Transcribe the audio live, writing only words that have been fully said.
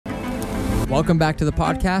Welcome back to the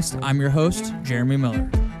podcast. I'm your host, Jeremy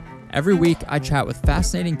Miller. Every week, I chat with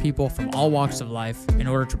fascinating people from all walks of life in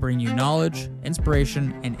order to bring you knowledge,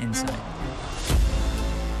 inspiration, and insight.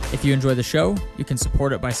 If you enjoy the show, you can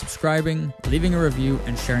support it by subscribing, leaving a review,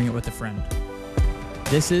 and sharing it with a friend.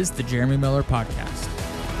 This is the Jeremy Miller Podcast.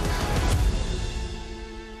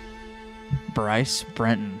 Bryce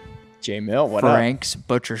Brenton. J-Mill, what up? Frank's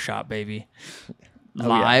Butcher Shop, baby.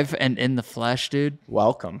 Live and in the flesh, dude.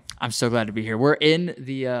 Welcome. I'm so glad to be here. We're in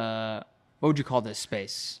the, what would you call this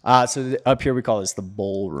space? Up here we call this the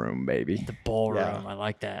bowl room, baby. The bowl room. Yeah. I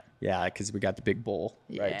like that. Yeah, because we got the big bowl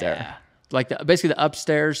right there. Like basically the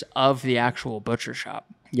upstairs of the actual butcher shop.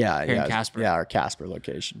 Yeah, here in Casper. Yeah, our Casper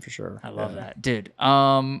location for sure. I love that, dude.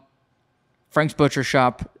 Frank's Butcher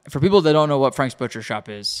Shop. For people that don't know what Frank's Butcher Shop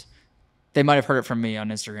is, they might have heard it from me on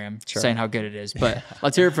Instagram saying how good it is. But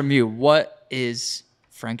let's hear it from you. What is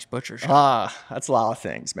Frank's Butcher Shop? That's a lot of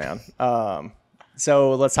things, man.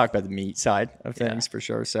 So let's talk about the meat side of things for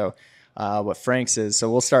sure. So what Frank's is, so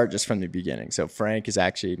we'll start just from the beginning. So Frank is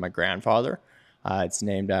actually my grandfather. It's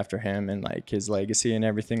named after him and like his legacy and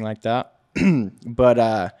everything like that. But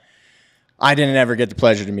I didn't ever get the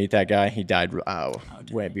pleasure to meet that guy. He died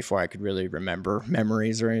way before I could really remember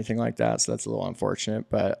memories or anything like that. So that's a little unfortunate.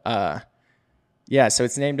 But yeah, so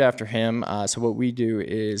it's named after him. So what we do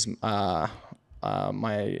is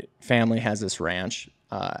my family has this ranch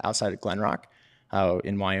outside of Glen Rock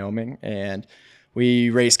in Wyoming, and we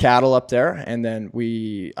raise cattle up there, and then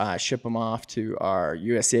we ship them off to our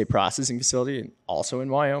USDA processing facility, also in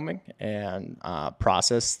Wyoming, and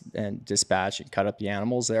process and dispatch and cut up the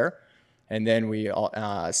animals there. And then we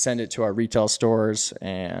send it to our retail stores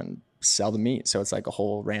and sell the meat. So it's like a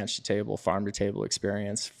whole ranch to table, farm to table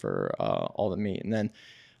experience for all the meat. And then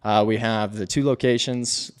we have the two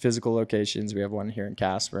locations, physical locations. We have one here in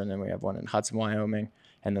Casper, and then we have one in Hudson, Wyoming.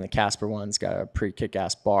 And then the Casper one's got a pretty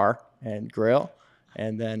kick-ass bar and grill.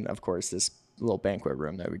 And then, of course, this little banquet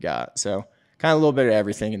room that we got. So kind of a little bit of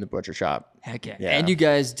everything in the butcher shop. Heck yeah. And you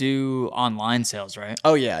guys do online sales, right?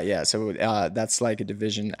 Oh, yeah. So that's like a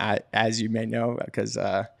division, as you may know, because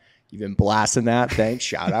you've been blasting that. Thanks.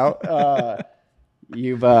 Shout out.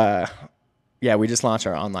 We just launched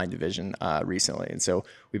our online division recently. And so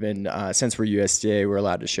we've been, since we're USDA, we're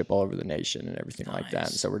allowed to ship all over the nation and everything like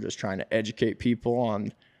that. And so we're just trying to educate people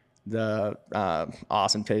on the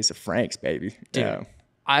awesome taste of Frank's, baby. Dude, yeah.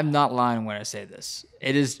 I'm not lying when I say this.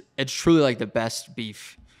 It's truly like the best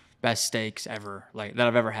beef, best steaks ever, like that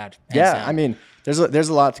I've ever had. Yeah, down. I mean, there's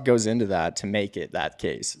a lot that goes into that to make it that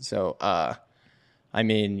case. So, I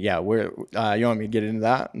mean, yeah, you want me to get into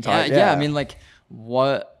that? And talk? Yeah. I mean, like,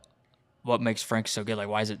 what makes Frank's so good? Like,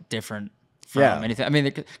 why is it different from anything? I mean,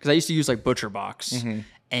 because I used to use like Butcher Box,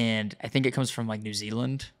 and I think it comes from like New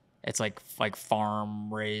Zealand. It's like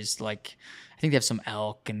farm raised, like I think they have some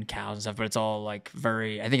elk and cows and stuff, but it's all like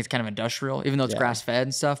I think it's kind of industrial, even though it's grass fed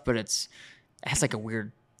and stuff, but it has like a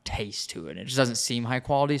weird taste to it. It just doesn't seem high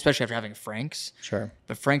quality, especially after having Frank's. Sure.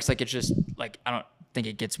 But Frank's, like, it's just like, I don't think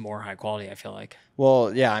it gets more high quality, I feel like.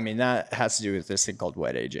 Well, yeah, I mean, that has to do with this thing called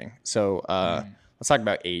wet aging. So let's talk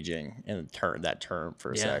about aging and that term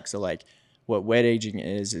for a sec. So like what wet aging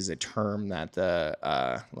is a term that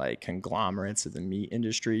the like conglomerates of the meat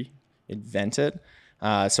industry invented.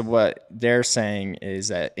 So what they're saying is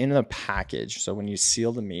that in a package, so when you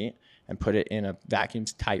seal the meat and put it in a vacuum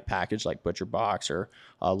tight package like Butcher Box or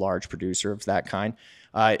a large producer of that kind,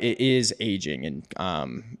 it is aging.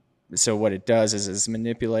 And so what it does is it's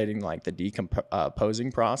manipulating like the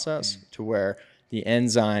decomposing process to where the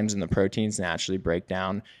enzymes and the proteins naturally break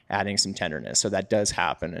down, adding some tenderness. So that does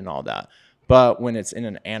happen and all that. But when it's in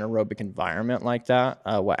an anaerobic environment like that,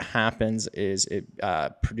 what happens is it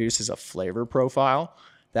produces a flavor profile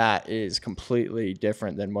that is completely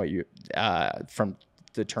different than what you from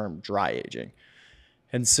the term dry aging.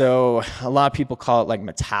 And so a lot of people call it like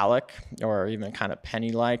metallic or even kind of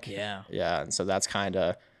penny-like. Yeah. And so that's kind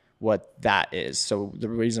of what that is. So the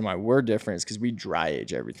reason why we're different is because we dry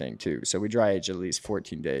age everything too. So we dry age at least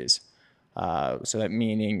 14 days. So that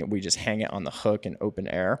meaning we just hang it on the hook in open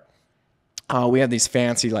air. We have these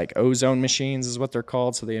fancy like ozone machines is what they're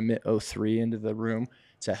called. So they emit O3 into the room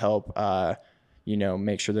to help,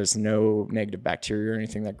 make sure there's no negative bacteria or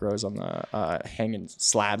anything that grows on the hanging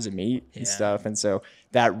slabs of meat and stuff. And so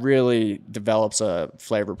that really develops a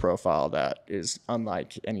flavor profile that is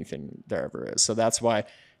unlike anything there ever is. So that's why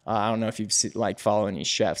I don't know if you've follow any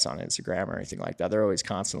chefs on Instagram or anything like that. They're always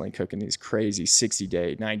constantly cooking these crazy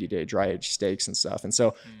 60-day, 90-day dry aged steaks and stuff. And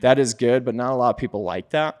so that is good, but not a lot of people like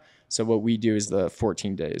that. So what we do is the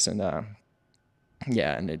 14 days, and and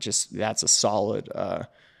that's a solid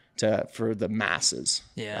for the masses.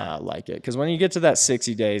 Yeah. Like it. Because when you get to that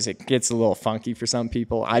 60 days, it gets a little funky for some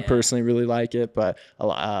people. I personally really like it, but a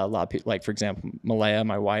lot of people, like for example, Malaya,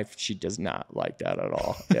 my wife, she does not like that at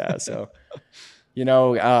all. Yeah. So, you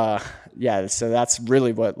know, so that's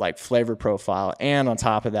really what like flavor profile. And on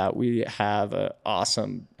top of that, we have an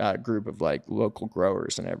awesome group of like local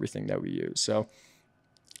growers and everything that we use. So,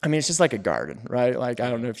 I mean, it's just like a garden, right? Like, I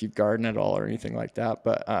don't know if you've gardened at all or anything like that,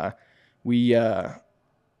 but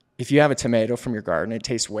if you have a tomato from your garden, it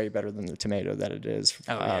tastes way better than the tomato that it is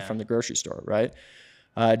from the grocery store, right?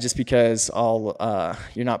 Just because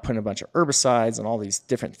you're not putting a bunch of herbicides and all these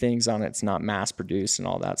different things on it. It's not mass produced and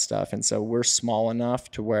all that stuff. And so we're small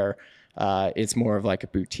enough to where it's more of like a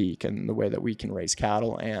boutique in the way that we can raise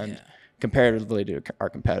cattle and comparatively to our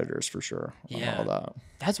competitors for sure. Yeah. All that.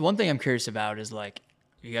 That's one thing I'm curious about is like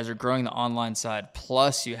you guys are growing the online side,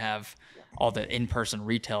 plus you have all the in-person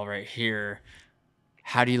retail right here.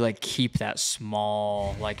 How do you like keep that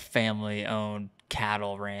small, like family owned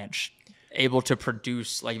cattle ranch able to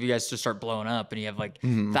produce, like if you guys just start blowing up and you have like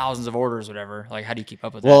thousands of orders, whatever, like how do you keep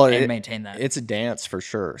up with that and maintain that? It's a dance for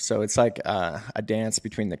sure. So it's like a dance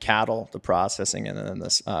between the cattle, the processing, and then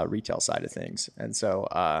the retail side of things. And so,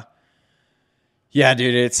 yeah,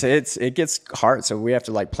 dude, it gets hard. So we have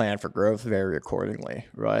to like plan for growth very accordingly.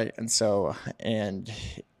 Right. And so,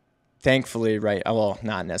 thankfully, right. Well,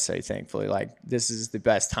 not necessarily thankfully, like this is the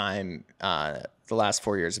best time. The last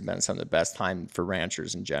 4 years have been some of the best time for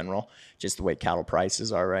ranchers in general. Just the way cattle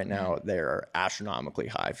prices are right now, they're astronomically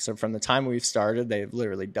high. So from the time we've started, they've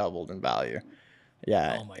literally doubled in value.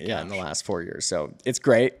 Yeah. Oh my gosh. Yeah. In the last 4 years. So it's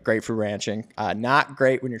great for ranching. Not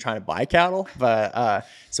great when you're trying to buy cattle, but,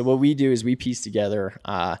 so what we do is we piece together,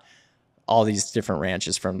 all these different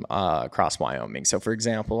ranches from, across Wyoming. So for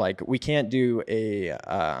example, like we can't just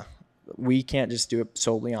do it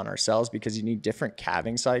solely on ourselves because you need different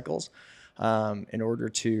calving cycles, in order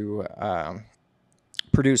to,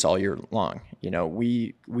 produce all year long. You know,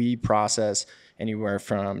 we process anywhere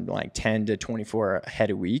from like 10 to 24 head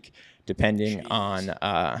a week, depending on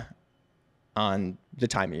the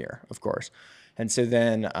time of year, of course. And so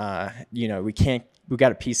then, you know, we got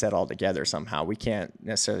to piece that all together somehow. We can't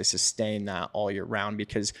necessarily sustain that all year round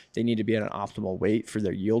because they need to be at an optimal weight for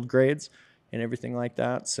their yield grades and everything like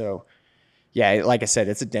that. So, yeah, like I said,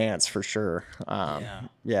 it's a dance for sure.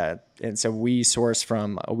 Yeah. And so we use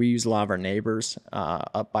a lot of our neighbors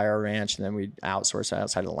up by our ranch, and then we outsource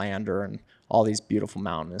outside of Lander and all these beautiful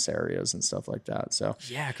mountainous areas and stuff like that. So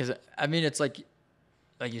yeah, because I mean, it's like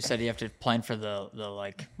you said, you have to plan for the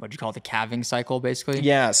like what do you call it, the calving cycle, basically.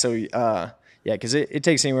 Yeah. So because it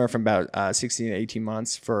takes anywhere from about 16 to 18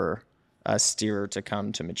 months for a steer to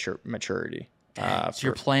come to maturity. So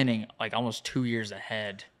you're planning like almost 2 years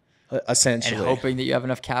ahead. Essentially, and hoping that you have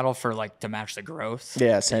enough cattle for like to match the growth.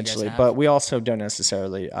 Yeah, essentially. But we also don't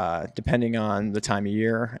necessarily, depending on the time of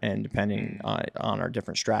year and depending on our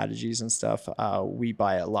different strategies and stuff, we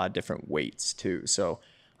buy a lot of different weights too. So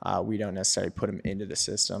we don't necessarily put them into the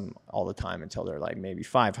system all the time until they're like maybe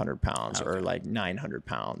 500 pounds or like 900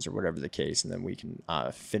 pounds or whatever the case, and then we can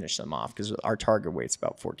finish them off because our target weight's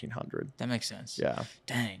about 1,400. That makes sense. Yeah.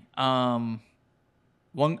 Dang. How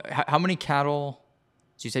many cattle?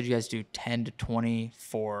 So you said you guys do 10 to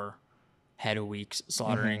 24 head a week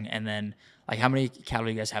slaughtering, and then like how many cattle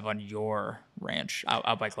do you guys have on your ranch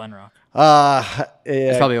out by Glenrock?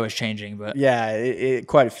 It's probably always changing, but yeah,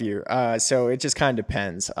 quite a few. So it just kind of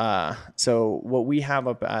depends. So what we have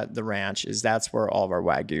up at the ranch that's where all of our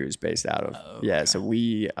Wagyu is based out of. Oh, yeah, okay. so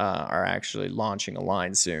we are actually launching a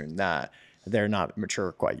line soon that they're not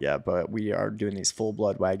mature quite yet, but we are doing these full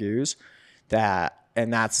blood Wagyus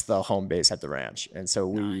and that's the home base at the ranch. And so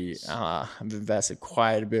we have invested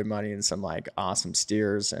quite a bit of money in some like awesome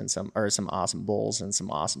steers and some awesome bulls and some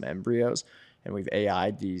awesome embryos. And we've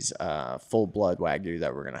AI'd these full blood Wagyu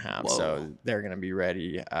that we're going to have. Whoa. So they're going to be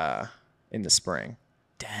ready in the spring.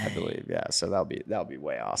 Dang. I believe. Yeah. So that'll be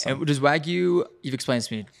way awesome. And does Wagyu, you've explained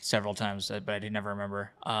to me several times, but I did never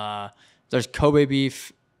remember. There's Kobe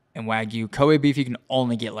beef and Wagyu. Kobe beef you can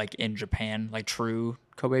only get like in Japan, like true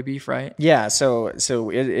Kobe beef, right? Yeah, so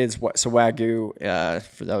Wagyu,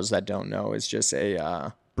 for those that don't know, is just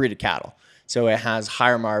a breed of cattle. So it has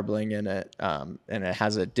higher marbling in it, and it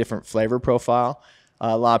has a different flavor profile.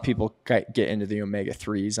 A lot of people get into the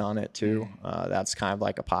omega-3s on it too. That's kind of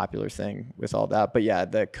like a popular thing with all that. But yeah,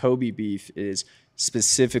 the Kobe beef is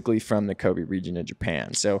specifically from the Kobe region of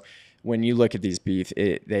Japan. So when you look at these beef,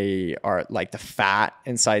 they are like the fat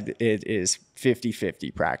inside it is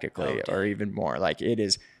 50-50 practically, or even more. Like it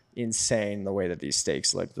is insane the way that these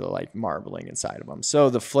steaks look, the like marbling inside of them. So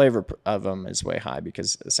the flavor of them is way high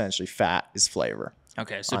because essentially fat is flavor.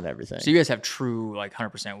 Okay, on everything. So you guys have true like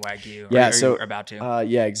 100% Wagyu. Yeah, or so you're about to.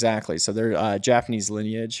 yeah, exactly. So they're Japanese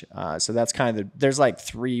lineage. So that's kind of there's like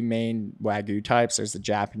 3 main Wagyu types. There's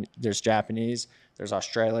there's Japanese, there's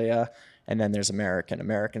Australia, and then there's American.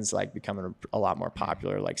 American's like becoming a lot more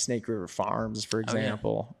popular. Like Snake River Farms, for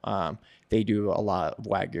example, they do a lot of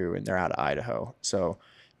Wagyu, and they're out of Idaho. So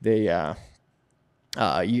they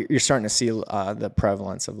you're starting to see the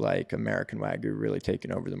prevalence of like American Wagyu really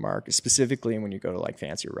taking over the market, specifically when you go to like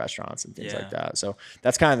fancier restaurants and things like that. So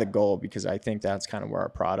that's kind of the goal, because I think that's kind of where our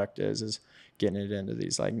product is getting it into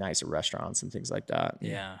these like nicer restaurants and things like that.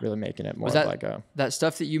 Yeah. Really making it more like that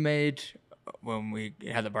stuff that you made when we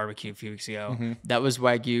had the barbecue a few weeks ago. That was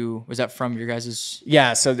Wagyu. Was that from your guys's?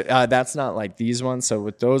 Yeah. So that's not like these ones. So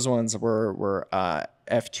with those ones were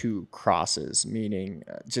F2 crosses, meaning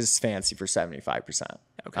just fancy for 75%.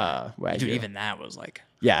 Okay. Wagyu. Dude, even that was like,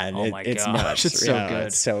 yeah, and it's nuts. It's so good.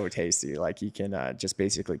 It's so tasty. Like you can just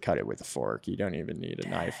basically cut it with a fork. You don't even need a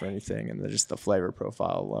knife or anything, and just the flavor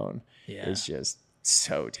profile alone is just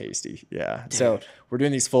so tasty. Yeah. Dude. So we're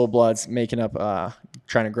doing these full bloods, making up,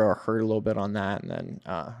 trying to grow our herd a little bit on that, and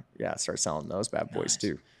then start selling those bad boys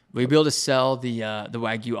too. Will you be able to sell the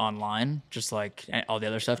Wagyu online, just like all the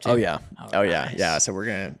other stuff too? Oh yeah, yeah. So we're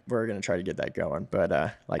gonna try to get that going. But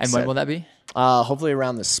like, and when will that be? Hopefully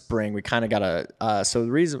around the spring. We kind of gotta. So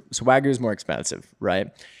Wagyu is more expensive,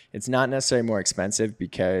 right? It's not necessarily more expensive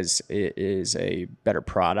because it is a better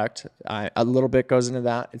product. A little bit goes into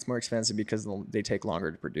that. It's more expensive because they take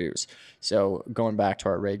longer to produce. So going back to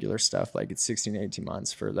our regular stuff, like it's 16 to 18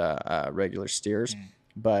 months for the regular steers.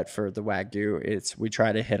 But for the Wagyu, we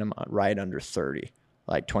try to hit them right under 30,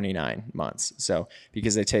 like 29 months. So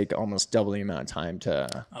because they take almost double the amount of time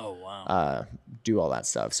to do all that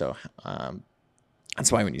stuff. So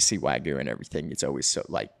that's why when you see Wagyu and everything, it's always so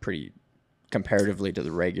like pretty comparatively to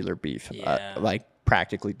the regular beef, like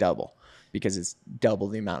practically double, because it's double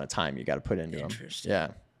the amount of time you got to put into them. Yeah.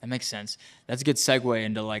 That makes sense. That's a good segue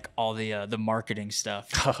into like all the marketing stuff.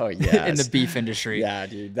 Oh yeah, in the beef industry. Yeah,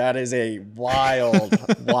 dude, that is a wild,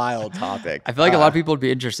 wild topic. I feel like a lot of people would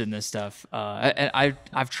be interested in this stuff. And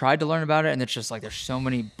I've tried to learn about it, and it's just like there's so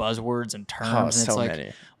many buzzwords and terms, and it's like,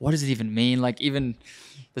 many. What does it even mean? Like even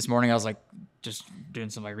this morning, I was like just doing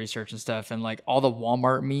some like research and stuff, and like all the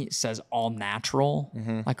Walmart meat says all natural.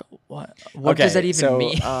 Like what does that even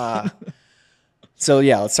mean? So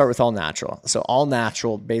yeah, let's start with all natural. So all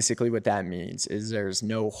natural, basically what that means is there's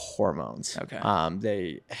no hormones. Okay.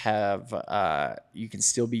 They have, you can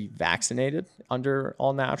still be vaccinated under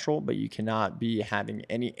all natural, but you cannot be having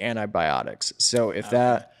any antibiotics. So if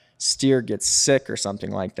that steer gets sick or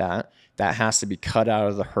something like that, that has to be cut out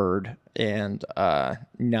of the herd, and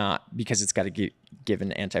not because it's got to get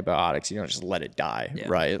given antibiotics. You don't just let it die,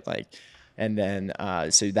 right? Like. And then,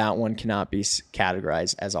 so that one cannot be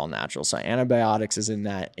categorized as all natural. So antibiotics is in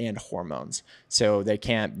that, and hormones. So they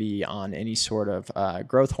can't be on any sort of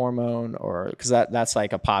growth hormone, or because that's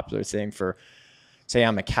like a popular thing for, say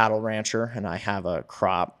I'm a cattle rancher and I have a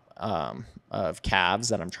crop of calves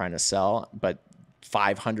that I'm trying to sell, but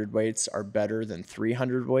 500 weights are better than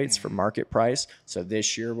 300 weights for market price. So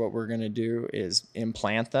this year, what we're going to do is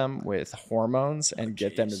implant them with hormones and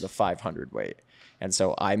get them to the 500 weight. And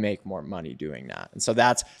so I make more money doing that. And so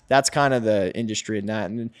that's kind of the industry in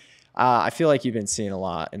that. And I feel like you've been seeing a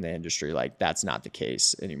lot in the industry, like that's not the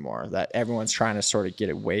case anymore, that everyone's trying to sort of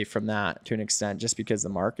get away from that to an extent, just because the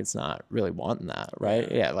market's not really wanting that. Right.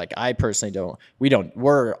 Yeah. Like I personally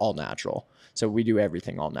we're all natural. So we do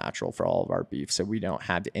everything all natural for all of our beef. So we don't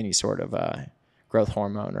have any sort of growth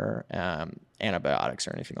hormone or antibiotics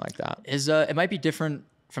or anything like that. It might be different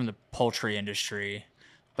from the poultry industry,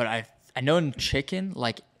 but I know in chicken,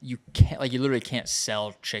 like you literally can't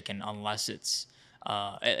sell chicken unless it's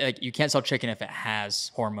like you can't sell chicken if it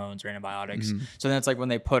has hormones or antibiotics. So then it's like when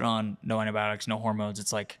they put on no antibiotics, no hormones,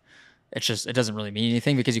 it's like it doesn't really mean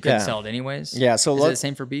anything because you couldn't sell it anyways. Yeah. So is it the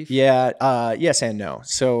same for beef? Yeah. Yes and no.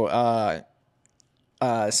 So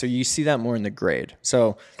so you see that more in the grade.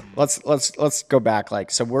 So let's go back.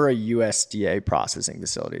 Like, so we're a USDA processing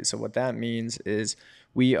facility. So what that means is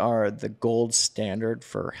we are the gold standard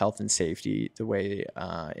for health and safety, the way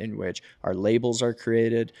in which our labels are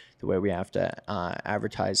created, the way we have to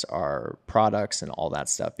advertise our products and all that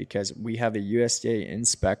stuff, because we have a USDA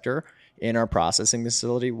inspector in our processing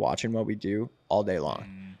facility watching what we do all day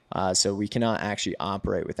long. So we cannot actually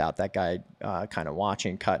operate without that guy kind of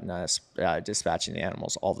watching, cutting us, dispatching the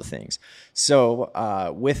animals, all the things.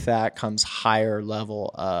 So with that comes higher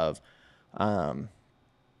level of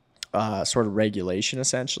sort of regulation,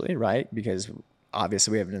 essentially, right? Because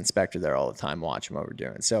obviously we have an inspector there all the time watching what we're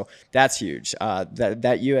doing. So that's huge.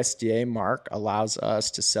 That USDA mark allows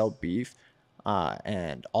us to sell beef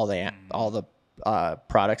and all the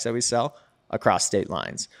products that we sell across state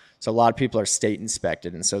lines. So a lot of people are state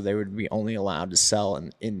inspected, and so they would be only allowed to sell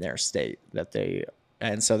in their state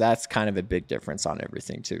and so that's kind of a big difference on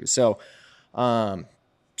everything too. So,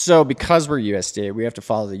 so because we're USDA, we have to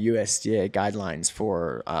follow the USDA guidelines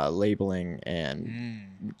for labeling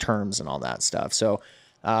and terms and all that stuff. So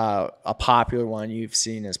a popular one you've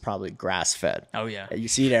seen is probably grass-fed. Oh, yeah. You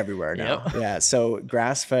see it everywhere now. Yep. Yeah, so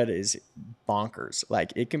grass-fed is bonkers.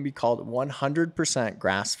 Like, it can be called 100%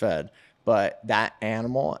 grass-fed, but that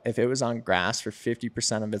animal, if it was on grass for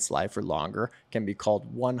 50% of its life or longer, can be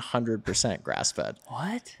called 100% grass-fed.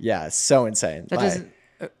 What? Yeah, it's so insane. That doesn't...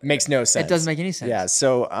 makes no sense. It doesn't make any sense. Yeah,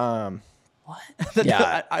 so... what?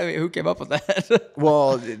 Yeah. I mean, who came up with that?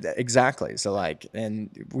 Well, exactly. So, like,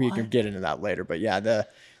 and we can get into that later. But, yeah, the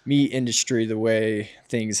meat industry, the way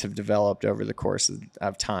things have developed over the course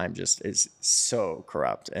of time just is so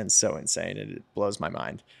corrupt and so insane. It blows my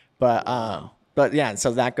mind. But... Wow. But yeah,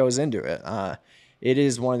 so that goes into it. It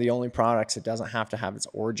is one of the only products that doesn't have to have its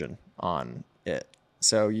origin on it.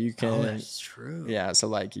 So you can. Oh, that's true. Yeah, so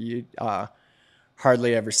like you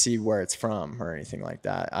hardly ever see where it's from or anything like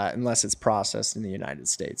that, unless it's processed in the United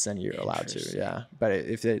States. Then you're allowed to. Yeah, but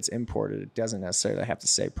if it's imported, it doesn't necessarily have to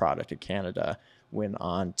say product of Canada when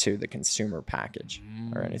on to the consumer package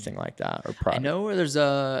or anything like that, or product. I know where there's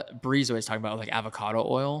Breeze always talking about like avocado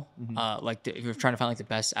oil. Like if you're trying to find like the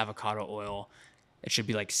best avocado oil, it should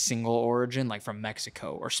be like single origin, like from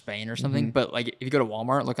Mexico or Spain or something. But like if you go to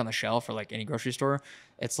Walmart, look on the shelf or like any grocery store,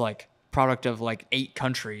 it's like product of like 8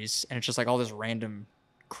 countries, and it's just like all this random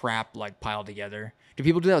crap like piled together. Do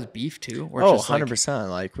people do that with beef too? Or Oh, just 100%.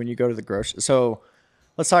 Like when you go to the grocery, so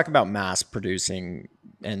let's talk about mass producing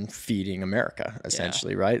and feeding America,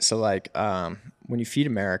 essentially, right? So like when you feed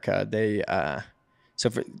America, they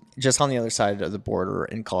just on the other side of the border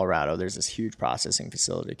in Colorado, there's this huge processing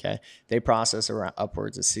facility. Okay, they process around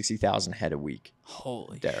upwards of 60,000 head a week.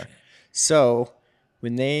 Holy there. shit. So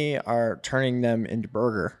when they are turning them into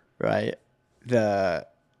burger, right?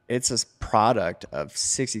 It's a product of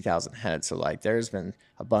 60,000 head. So like there's been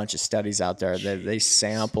a bunch of studies out there that they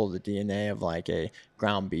sample the DNA of like a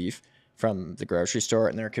ground beef from the grocery store,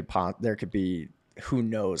 and there could be who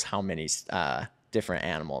knows how many different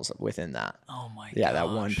animals within that. Oh my god. Yeah, that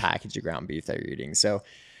one package of ground beef that you're eating. So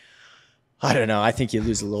I don't know. I think you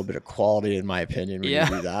lose a little bit of quality, in my opinion, when you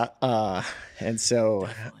do that. And so,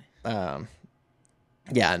 yeah,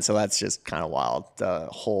 and so that's just kind of wild. The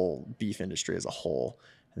whole beef industry as a whole.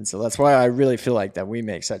 And so that's why I really feel like that we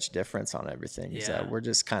make such a difference on everything. Is that we're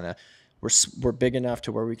just kind of we're big enough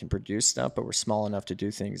to where we can produce stuff, but we're small enough to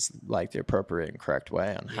do things like the appropriate and correct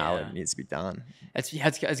way on how it needs to be done. It's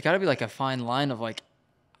got to be like a fine line of like,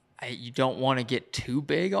 you don't want to get too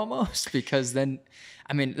big almost, because then,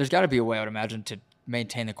 I mean, there's got to be a way, I would imagine, to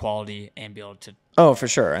maintain the quality and be able to. Oh, for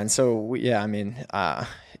sure. And so, I mean,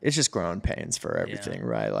 it's just growing pains for everything,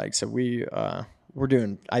 right? Like, so we're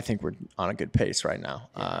doing, I think we're on a good pace right now,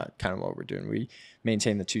 kind of what we're doing. We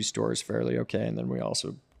maintain the 2 stores fairly okay, and then we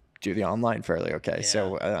also do the online fairly okay. Yeah.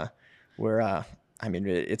 So I mean,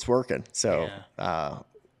 it's working. So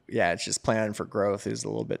it's just planning for growth is a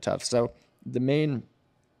little bit tough. So the main,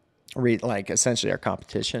 like essentially our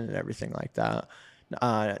competition and everything like that,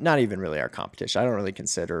 not even really our competition. I don't really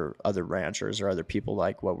consider other ranchers or other people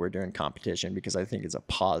like what we're doing competition, because I think it's a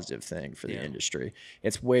positive thing for the industry.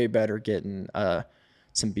 It's way better getting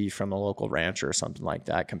some beef from a local rancher or something like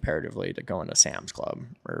that comparatively to going to Sam's Club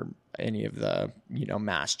or any of the,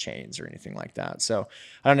 mass chains or anything like that. So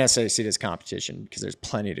I don't necessarily see it as competition, because there's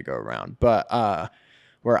plenty to go around. But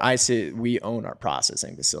where I see we own our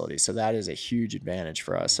processing facility, so that is a huge advantage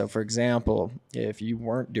for us. So for example, if you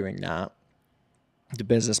weren't doing that, the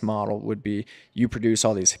business model would be you produce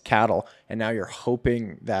all these cattle, and now you're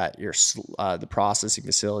hoping that the processing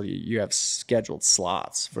facility, you have scheduled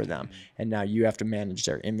slots for them, and now you have to manage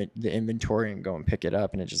the inventory and go and pick it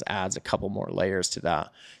up, and it just adds a couple more layers to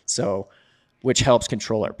that. So, which helps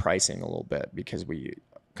control our pricing a little bit, because we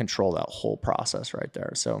control that whole process right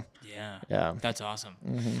there. So yeah, that's awesome.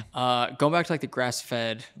 Going back to like the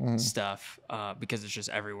grass-fed stuff, because it's just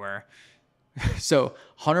everywhere. So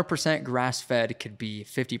 100% grass fed could be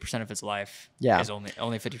 50% of its life. Yeah. Is only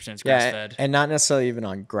 50% is grass fed. And not necessarily even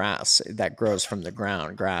on grass that grows from the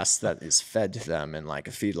ground, grass that is fed to them in like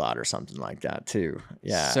a feedlot or something like that too.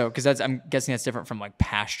 Yeah. So, because I'm guessing that's different from like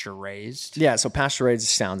pasture raised. Yeah. So pasture raised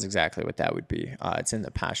sounds exactly what that would be. It's in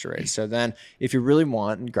the pasture raised. So then if you really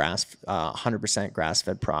want 100% grass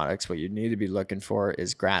fed products, what you need to be looking for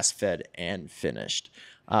is grass fed and finished.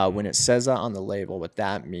 When it says that on the label, what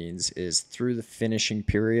that means is through the finishing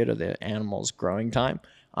period of the animal's growing time,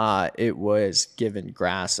 it was given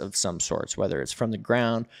grass of some sorts, whether it's from the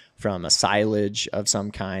ground, from a silage of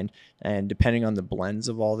some kind, and depending on the blends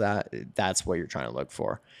of all that, that's what you're trying to look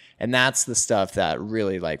for. And that's the stuff that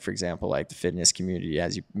really, like, for example, like the fitness community,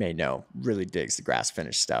 as you may know, really digs the grass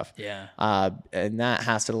finished stuff. Yeah. And that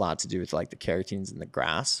has a lot to do with like the carotenes in the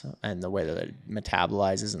grass and the way that it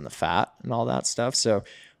metabolizes in the fat and all that stuff. So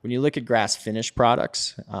when you look at grass finished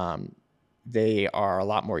products, they are a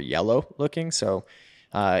lot more yellow looking. So,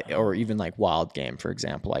 or even like wild game, for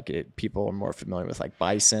example, people are more familiar with like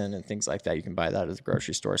bison and things like that. You can buy that at the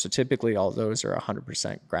grocery store. So typically all those are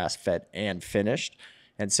 100% grass fed and finished.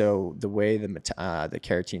 And so the way the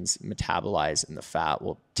carotenes metabolize in the fat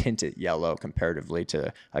will tint it yellow comparatively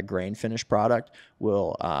to a grain finished product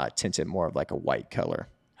will tint it more of like a white color.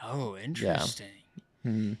 Oh, interesting.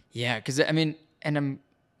 Yeah, because I mean, and I'm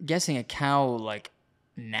guessing a cow like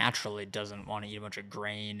naturally doesn't want to eat a bunch of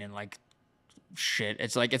grain and like shit.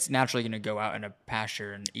 It's like it's naturally going to go out in a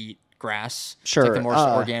pasture and eat grass. Sure. It's like the more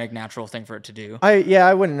organic, natural thing for it to do.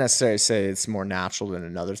 I wouldn't necessarily say it's more natural than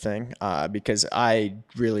another thing, because I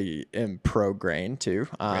really am pro grain too.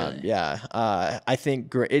 Really? Yeah. I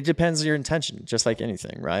think it depends on your intention, just like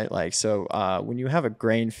anything, right? Like, so when you have a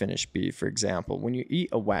grain finished beef, for example, when you eat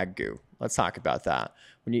a Wagyu, let's talk about that.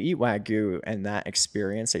 When you eat Wagyu and that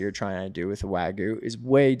experience that you're trying to do with a Wagyu is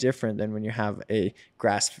way different than when you have a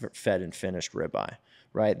grass-fed and finished ribeye,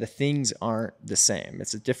 right? The things aren't the same.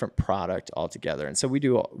 It's a different product altogether. And so we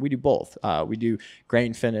do both. We do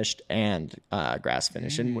grain finished and grass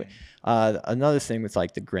finished. And another thing with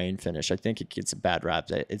like the grain finish, I think it gets a bad rap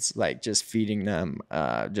that it's like just feeding them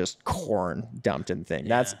just corn dumped in thing.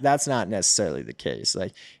 Yeah. That's not necessarily the case.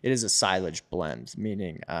 Like it is a silage blend,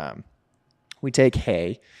 meaning we take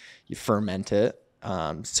hay, you ferment it,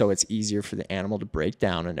 so it's easier for the animal to break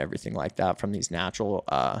down and everything like that from these natural,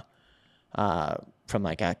 from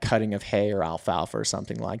like a cutting of hay or alfalfa or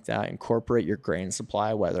something like that. Incorporate your grain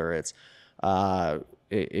supply, whether it's,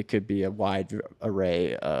 it could be a wide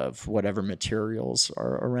array of whatever materials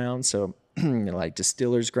are around. So like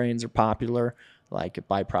distillers grains are popular, like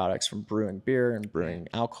byproducts from brewing beer and brewing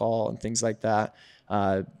alcohol and things like that.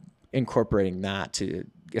 Incorporating that to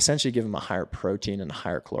essentially give them a higher protein and a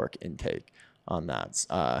higher caloric intake on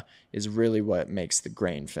that is really what makes the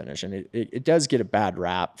grain finish. And it does get a bad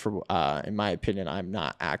rap for, in my opinion. I'm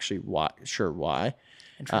not actually sure why.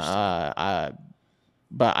 Interesting.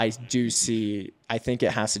 But I do see, I think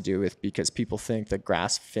it has to do with because people think the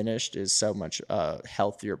grass finished is so much a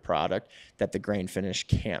healthier product that the grain finish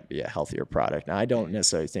can't be a healthier product. Now, I don't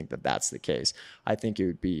necessarily think that that's the case. I think it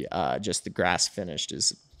would be just the grass finished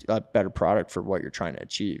is a better product for what you're trying to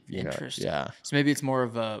achieve. You know? Yeah. So maybe it's more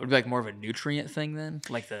of would be like more of a nutrient thing then,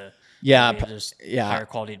 like just higher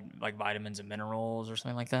quality like vitamins and minerals or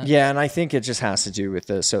something like that. Yeah, and I think it just has to do with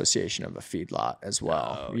the association of a feedlot as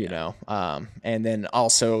well. You know, and then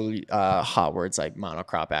also hot words like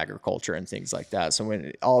monocrop agriculture and things like that. So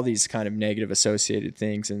when all these kind of negative associated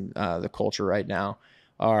things in the culture right now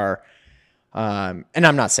are. And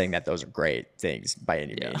I'm not saying that those are great things by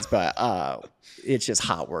any means, but it's just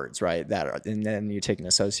hot words, right? And then you take an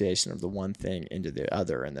association of the one thing into the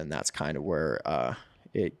other, and then that's kind of where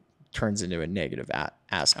it turns into a negative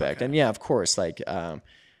aspect. Okay. And yeah, of course, like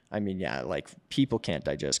like people can't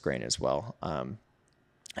digest grain as well,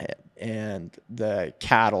 and the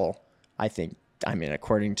cattle,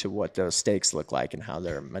 according to what those steaks look like and how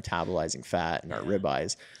they're metabolizing fat and our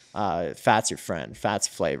ribeyes, fat's your friend. Fat's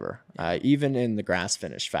flavor. Even in the grass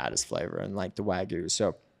finished, fat is flavor, and like the Wagyu.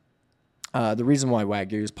 So the reason why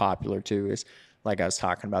Wagyu is popular too is, like I was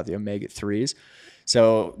talking about, the omega-3s.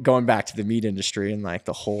 So going back to the meat industry and like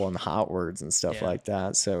the whole and the hot words and stuff like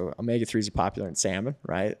that. So omega-3s are popular in salmon,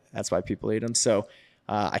 right? That's why people eat them. So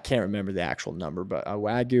I can't remember the actual number, but a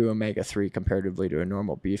Wagyu omega-3 comparatively to a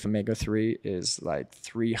normal beef omega-3 is like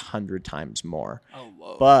 300 times more. Oh,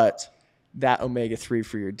 whoa. But that omega-3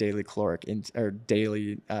 for your daily caloric or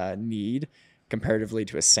daily need comparatively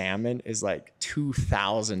to a salmon is like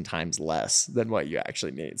 2,000 times less than what you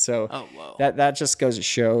actually need. So that just goes to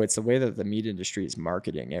show it's the way that the meat industry is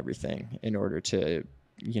marketing everything in order to,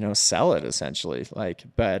 sell it essentially. Like,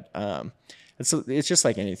 but it's just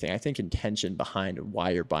like anything. I think intention behind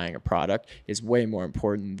why you're buying a product is way more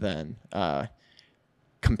important than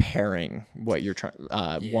comparing what you're trying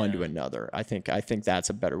one to another. I think that's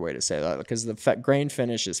a better way to say that, because the grain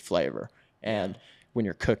finish is flavor, and when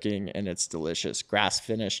you're cooking and it's delicious, grass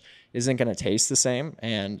finish isn't going to taste the same,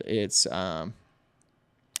 and it's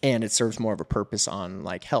and it serves more of a purpose on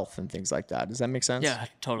like health and things like that. Does that make sense? Yeah,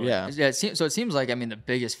 totally. Yeah. So it seems like, I mean, the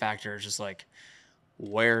biggest factor is just like,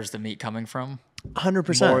 where's the meat coming from?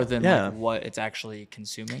 100%. More than like what it's actually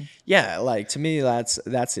consuming. Yeah, like to me, that's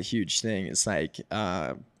a huge thing. It's like,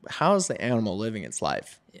 how is the animal living its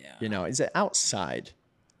life? Yeah. You know, is it outside?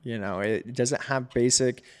 You know, does it have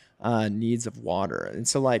basic needs of water? And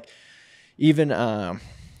so like even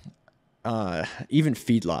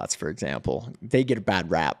feedlots, for example, they get a bad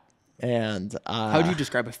rap. And how do you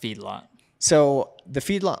describe a feedlot? So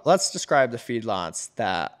let's describe the feedlots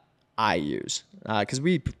that I use, because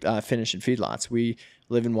we finish in feedlots. We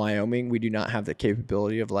live in Wyoming. We do not have the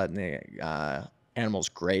capability of letting the animals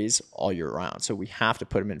graze all year round, so we have to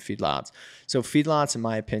put them in feedlots. So feedlots, in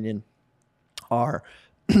my opinion, are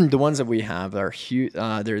the ones that we have are huge.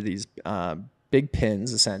 They're these big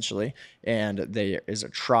pins essentially, and there is a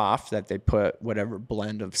trough that they put whatever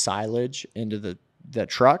blend of silage into the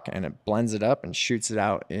truck, and it blends it up and shoots it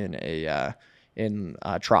out in a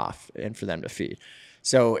trough, and for them to feed.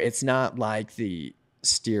 So it's not like the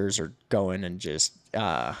steers are going and just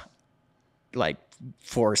like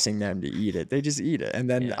forcing them to eat it. They just eat it. And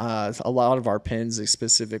then a lot of our pins,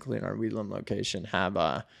 specifically in our Wheatland location,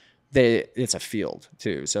 have it's a field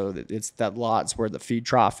too. So it's that lot's where the feed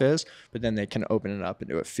trough is, but then they can open it up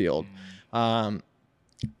into a field.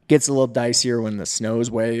 Gets a little dicier when the snow's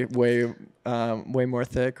way more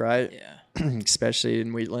thick, right? Yeah. Especially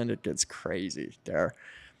in Wheatland, it gets crazy there.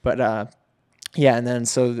 But yeah, and then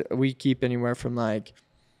so we keep anywhere from like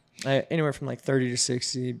 30 to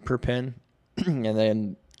 60 per pin, and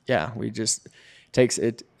then we just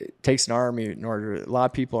it takes an army in order. A lot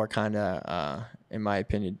of people are kind of, in my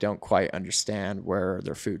opinion, don't quite understand where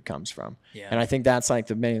their food comes from. Yeah. And I think that's like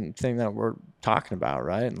the main thing that we're talking about,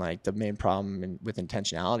 right? And like the main problem with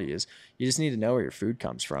intentionality is you just need to know where your food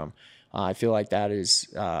comes from. I feel like that is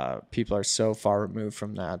people are so far removed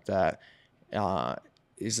from that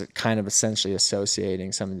is kind of essentially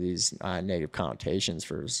associating some of these negative connotations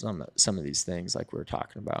for some of these things like we were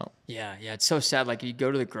talking about. Yeah, it's so sad. Like you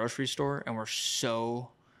go to the grocery store and we're so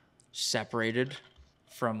separated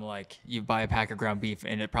from, like, you buy a pack of ground beef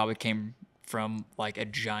and it probably came from like a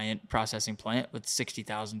giant processing plant with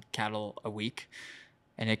 60,000 cattle a week,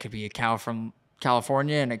 and it could be a cow from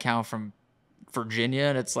California and a cow from Virginia,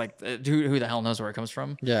 and it's like who the hell knows where it comes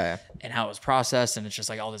from? Yeah, and how it was processed, and it's just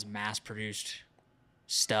like all this mass produced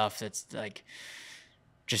stuff that's like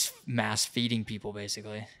just mass feeding people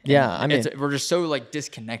basically. Yeah, I mean, we're just so like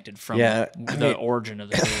disconnected from the origin of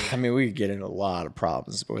the food. I mean, we get into a lot of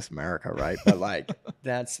problems with America, right? But like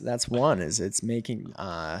that's one is it's making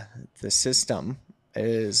the system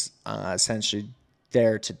is essentially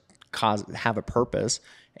there to have a purpose,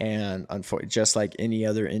 and just like any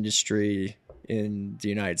other industry in the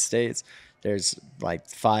United States, there's like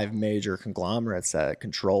 5 major conglomerates that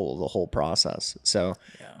control the whole process. So,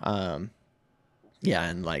 and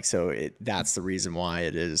like, so that's the reason why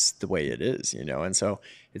it is the way it is, you know? And so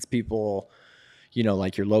it's people, you know,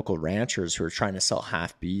 like your local ranchers who are trying to sell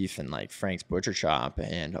half beef, and like Frank's Butcher Shop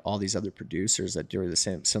and all these other producers that do the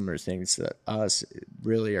similar things that us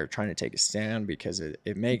really are trying to take a stand, because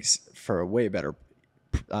it makes for a way better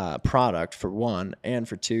product, for one, and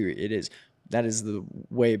for two, that is the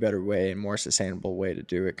way better way and more sustainable way to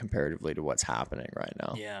do it comparatively to what's happening right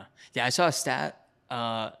now. Yeah. I saw a stat.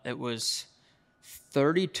 It was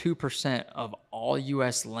 32% of all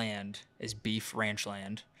U.S. land is beef ranch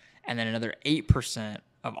land, and then another 8%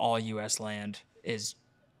 of all U.S. land is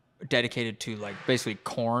dedicated to like basically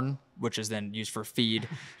corn, which is then used for feed,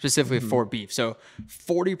 specifically for beef. So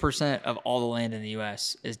 40% of all the land in the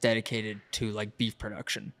U.S. is dedicated to like beef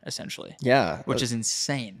production, essentially. Yeah. Which is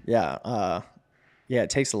insane. Yeah. It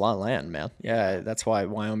takes a lot of land, man. Yeah, that's why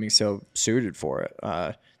Wyoming's so suited for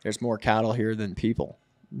it. There's more cattle here than people.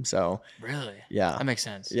 So really, yeah, that makes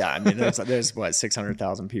sense. Yeah, I mean, there's what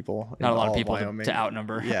 600,000 people. Not a lot of people to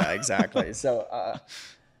outnumber. Yeah, exactly. So,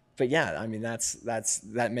 but yeah, I mean,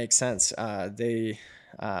 that makes sense.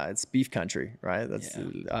 It's beef country, right?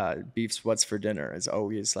 Beef's what's for dinner is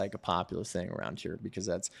always like a popular thing around here, because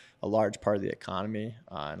that's a large part of the economy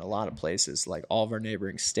in a lot of places, like all of our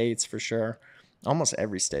neighboring states for sure. Almost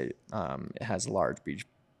every state has a large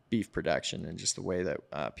beef production, and just the way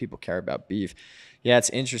that people care about beef. Yeah,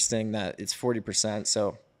 it's interesting that it's 40%.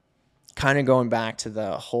 So kind of going back to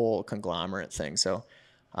the whole conglomerate thing. So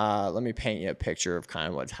let me paint you a picture of kind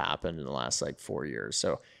of what's happened in the last like 4 years.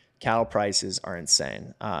 So cattle prices are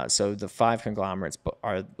insane. So the 5 conglomerates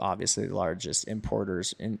are obviously the largest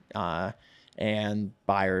importers and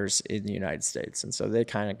buyers in the United States. And so they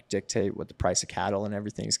kind of dictate what the price of cattle and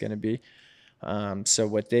everything's going to be. So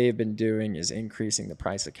what they've been doing is increasing the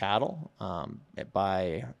price of cattle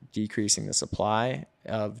by decreasing the supply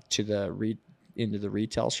into the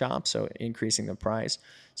retail shop. So increasing the price.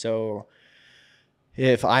 So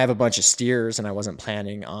if I have a bunch of steers and I wasn't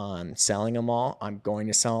planning on selling them all, I'm going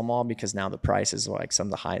to sell them all because now the price is like some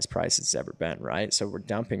of the highest prices it's ever been, right? So we're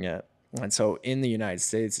dumping it. And so in the United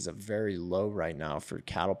States is a very low right now for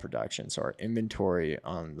cattle production. So our inventory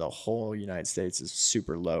on the whole United States is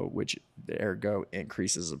super low, which ergo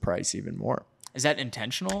increases the price even more. Is that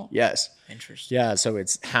intentional? Yes. Interesting. Yeah. So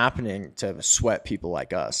it's happening to sweat people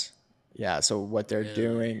like us. Yeah. So what they're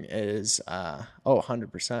doing is,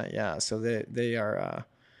 100%. Yeah. So they are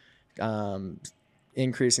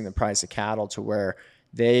increasing the price of cattle to where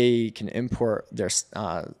they can import their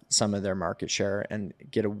some of their market share and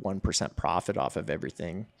get a 1% profit off of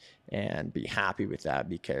everything and be happy with that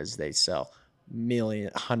because they sell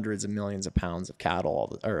hundreds of millions of pounds of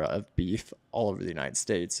cattle or of beef all over the United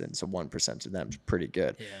States, and so 1% to them is pretty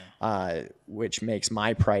good. Yeah. Which makes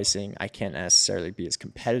my pricing, I can't necessarily be as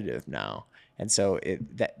competitive now. And so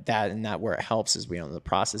that where it helps is we own the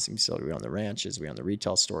processing facility, we own the ranches, we own the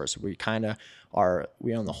retail stores. So we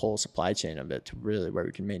own the whole supply chain of it to really where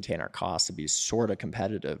we can maintain our costs to be sort of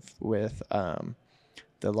competitive with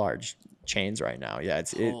the large chains right now. Yeah,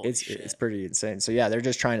 it's pretty insane. So yeah, they're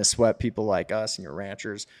just trying to sweat people like us and your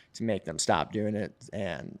ranchers to make them stop doing it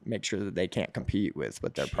and make sure that they can't compete with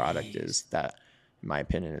what their product is. That, in my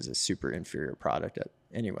opinion, is a super inferior product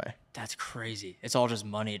anyway. That's crazy. It's all just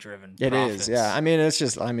money driven. It is. Yeah. I mean,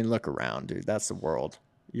 look around, dude. That's the world,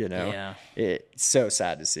 you know? Yeah. It's so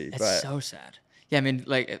sad to see. It's so sad. Yeah. I mean,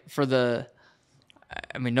 like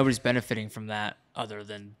nobody's benefiting from that other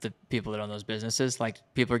than the people that own those businesses. Like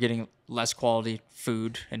people are getting less quality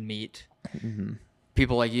food and meat. Mm-hmm.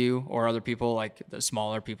 People like you or other people, like the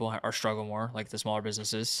smaller people are struggling more, like the smaller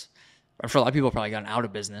businesses. I'm sure a lot of people have probably gotten out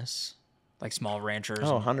of business, like small ranchers.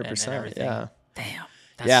 Oh, 100%. And everything. Yeah. Damn.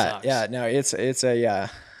 Sucks. Yeah. No, it's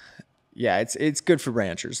good for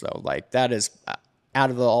ranchers though. Like that is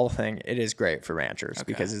out of the whole thing. It is great for ranchers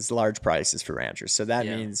because it's large prices for ranchers. So that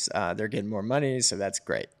means they're getting more money. So that's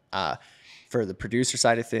great. For the producer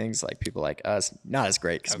side of things, like people like us, not as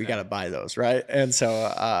great because we got to buy those. Right. And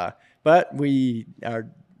so, but we're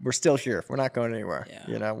still here. We're not going anywhere. Yeah.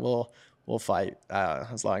 You know, we'll fight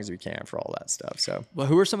as long as we can for all that stuff. So, well,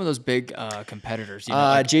 who are some of those big competitors? You know,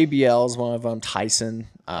 JBL is one of them. Tyson.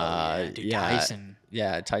 Tyson.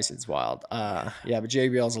 Yeah, Tyson's wild. But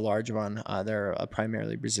JBL is a large one. They're a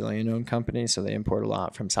primarily Brazilian-owned company, so they import a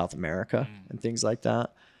lot from South America and things like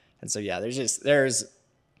that. And so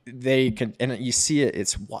they can, and you see it.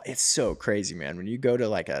 It's so crazy, man. When you go to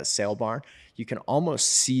like a sale barn, you can almost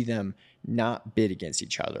see them not bid against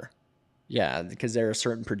each other. Yeah, because there are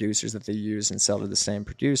certain producers that they use and sell to the same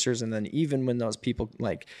producers. And then even when those people,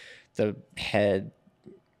 like the head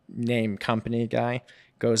name company guy,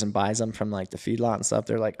 goes and buys them from like the feedlot and stuff,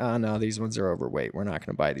 they're like, oh, no, these ones are overweight. We're not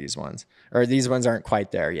going to buy these ones. Or these ones aren't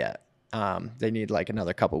quite there yet. They need like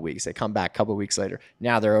another couple of weeks. They come back a couple of weeks later.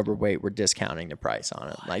 Now they're overweight. We're discounting the price on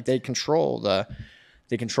it. Like they control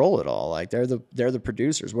it all. Like they're the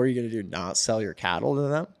producers. What are you going to do? Not sell your cattle to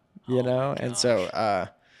them? You know? And so,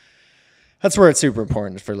 that's where it's super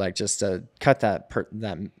important for like just to cut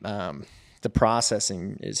the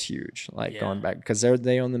processing is huge, like going back because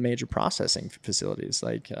they own the major processing facilities,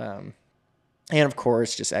 like and of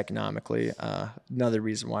course just economically another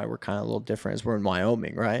reason why we're kind of a little different is we're in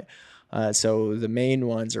Wyoming, right? So the main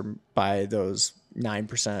ones are by those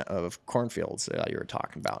 9% of cornfields that you were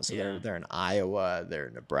talking about. So they're in Iowa, they're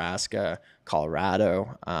in Nebraska,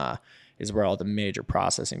 Colorado is where all the major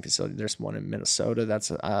processing facilities. There's one in Minnesota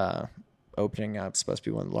that's opening up, supposed to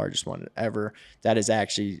be one of the largest one ever. That is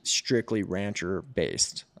actually strictly rancher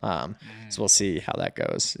based. So we'll see how that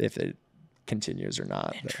goes, if it continues or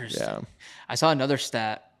not. Interesting. But, I saw another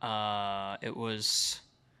stat. It was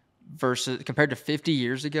compared to 50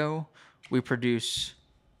 years ago, I just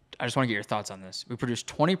want to get your thoughts on this. We produce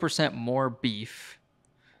 20% more beef,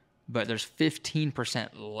 but there's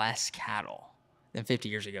 15% less cattle than 50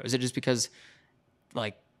 years ago. Is it just because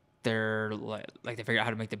like they're like they figure out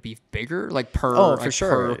how to make the beef bigger, like per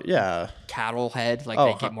cattle head, like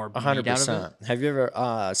they get more meat 100%. Out of it? Have you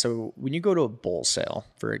ever so when you go to a bull sale,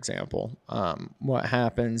 for example, what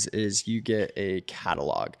happens is you get a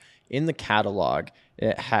catalog. In the catalog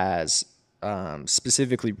it has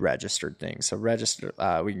specifically registered things. So register,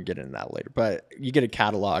 we can get into that later, but you get a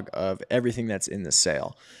catalog of everything that's in the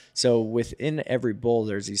sale. So within every bull,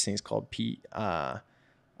 there's these things called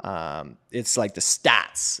it's like the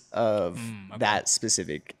stats of that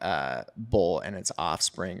specific bull and its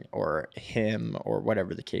offspring or him or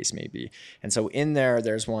whatever the case may be. And so in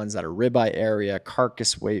there's ones that are ribeye area,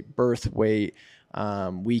 carcass weight, birth weight.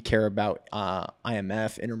 We care about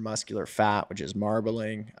IMF, intermuscular fat, which is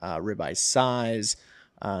marbling, ribeye size,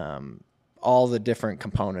 all the different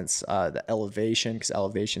components, the elevation, because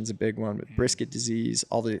elevation is a big one with brisket disease,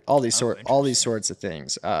 all these sorts of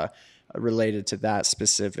things related to that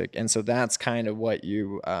specific. And so that's kind of what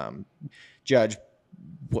you judge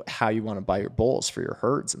how you want to buy your bulls for your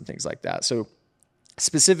herds and things like that. So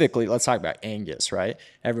specifically, let's talk about Angus, right?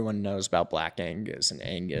 Everyone knows about Black Angus,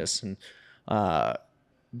 and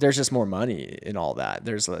there's just more money in all that.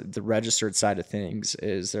 There's the registered side of things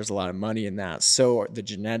there's a lot of money in that. So the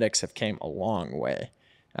genetics have came a long way.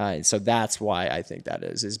 So that's why I think that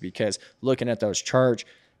is because looking at those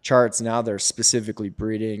charts, now they're specifically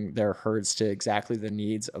breeding their herds to exactly the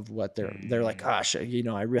needs of what they're like, gosh,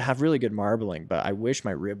 I have really good marbling, but I wish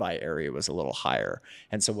my ribeye area was a little higher.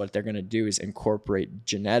 And so what they're going to do is incorporate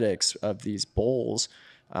genetics of these bulls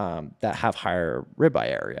that have higher ribeye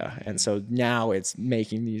area. And so now it's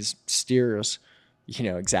making these steers,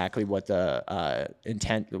 exactly what the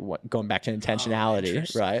going back to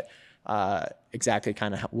intentionality, right? Exactly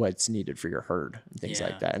kind of what's needed for your herd and things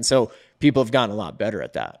like that. And so people have gotten a lot better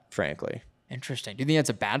at that, frankly. Interesting. Do you think that's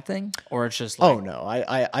a bad thing, or it's just like... Oh, no,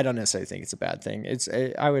 I don't necessarily think it's a bad thing.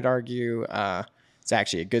 I would argue it's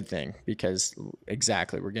actually a good thing because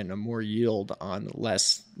exactly we're getting a more yield on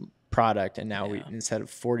less product. And now we, instead of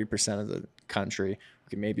 40% of the country, we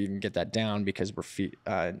can maybe even get that down because we're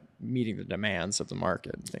meeting the demands of the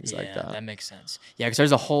market and things like that. That makes sense. Yeah, because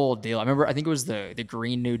there's a whole deal. I remember, I think it was the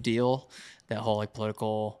Green New Deal, that whole like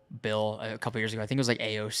political bill a couple years ago. I think it was like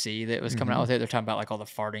AOC that was coming out with it. They're talking about like all the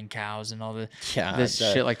farting cows and all this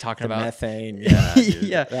shit, like talking about methane. Yeah, dude,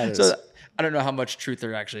 yeah. So I don't know how much truth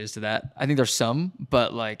there actually is to that. I think there's some,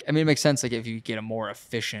 but like, I mean, it makes sense. Like if you get a more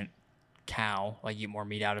efficient cow, like you get more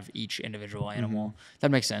meat out of each individual animal.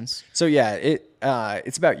 That makes sense. So yeah,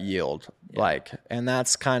 it's about yield, and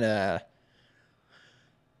that's kind of.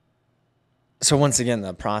 So once again,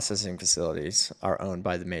 the processing facilities are owned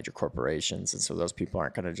by the major corporations, and so those people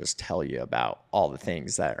aren't going to just tell you about all the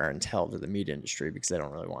things that are entailed to the meat industry because they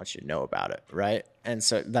don't really want you to know about it, right? And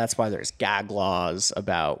so that's why there's gag laws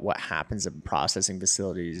about what happens in processing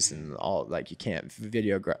facilities and all. Like you can't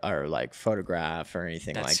or like photograph or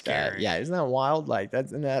anything like scary. that. Yeah, isn't that wild? Like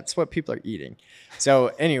that's what people are eating.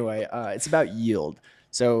 So anyway, it's about yield.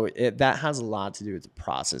 So that has a lot to do with the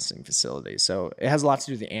processing facility. So it has a lot to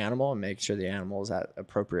do with the animal and make sure the animal is at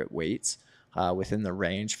appropriate weights within the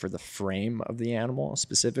range for the frame of the animal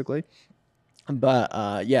specifically. But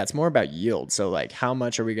it's more about yield. So like how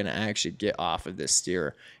much are we going to actually get off of this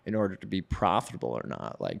steer in order to be profitable or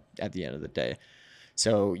not, like at the end of the day.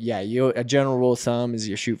 So yeah, a general rule of thumb is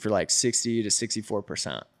you shoot for like 60 to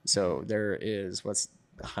 64%. So there is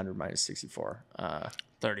 100 minus 64.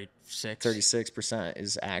 36%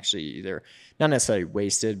 is actually either not necessarily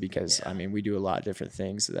wasted because I mean we do a lot of different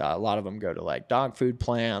things. A lot of them go to like dog food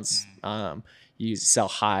plants. You sell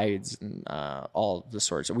hides and all the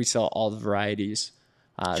sorts. We sell all the varieties.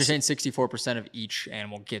 So you're saying 64% of each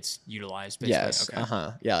animal gets utilized, basically? Yes.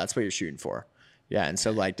 Okay. Yeah, that's what you're shooting for. Yeah, and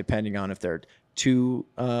so like depending on if they're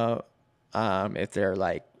if they're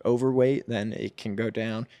like overweight, then it can go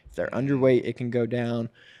down. If they're underweight, it can go down.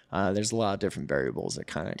 There's a lot of different variables that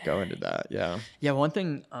kind of go into that. Yeah. Yeah. One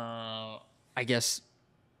thing, I guess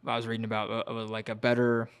I was reading about like a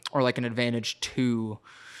better or like an advantage to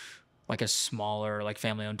like a smaller, like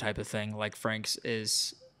family owned type of thing, like Frank's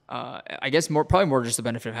is, I guess probably more just the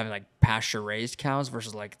benefit of having like pasture raised cows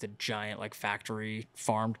versus like the giant, like factory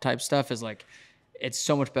farmed type stuff is like, it's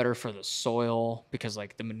so much better for the soil because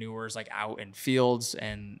like the manure is like out in fields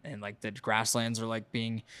and like the grasslands are like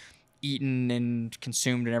being eaten and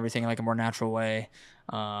consumed and everything in like a more natural way.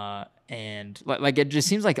 And like it just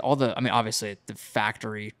seems like obviously the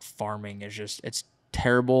factory farming is just, it's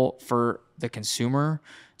terrible for the consumer.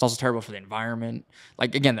 It's also terrible for the environment.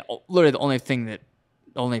 Like again, literally the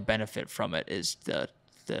only benefit from it is the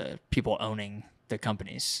people owning the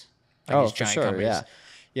companies. Like these giant companies. Yeah.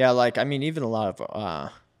 Yeah. Like, I mean, even a lot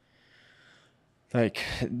of, like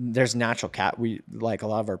there's natural a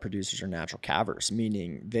lot of our producers are natural calvers,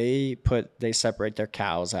 meaning they separate their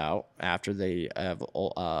cows out after they have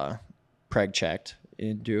preg checked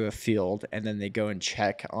into a field, and then they go and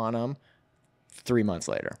check on them 3 months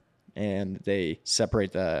later. and they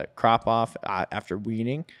separate the crop off after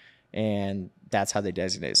weaning, and that's how they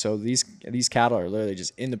designate. So these cattle are literally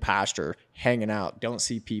just in the pasture hanging out, don't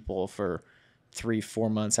see people for 3-4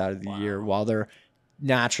 months out of the year while they're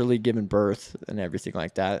naturally giving birth and everything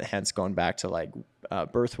like that. Hence going back to like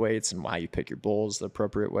birth weights and why you pick your bulls the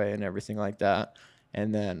appropriate way and everything like that.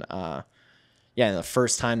 And then the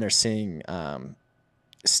first time they're seeing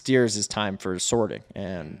steers is time for sorting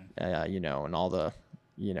and and all the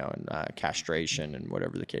castration and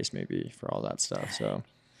whatever the case may be for all that stuff. So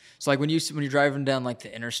like when you're driving down like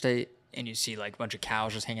the interstate and you see like a bunch of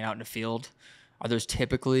cows just hanging out in a field, are those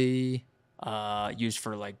typically used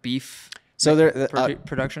for like beef? So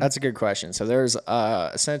production? That's a good question. So there's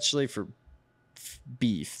essentially for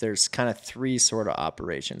beef, there's kind of 3 sort of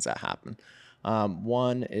operations that happen.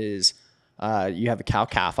 One is you have a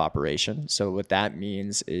cow-calf operation. So what that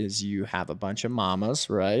means is you have a bunch of mamas,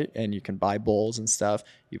 right? And you can buy bulls and stuff.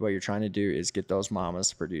 What you're trying to do is get those mamas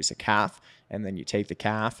to produce a calf, and then you take the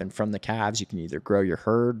calf, and from the calves you can either grow your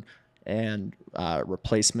herd and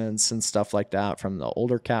replacements and stuff like that from the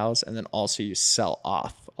older cows, and then also you sell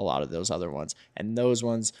off a lot of those other ones. And those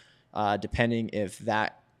ones, depending if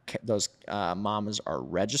those mamas are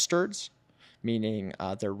registered, meaning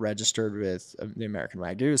they're registered with the American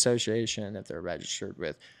Wagyu Association, if they're registered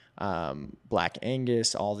with Black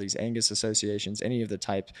Angus, all these Angus associations, any of the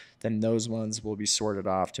type, then those ones will be sorted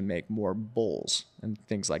off to make more bulls and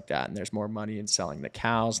things like that. And there's more money in selling the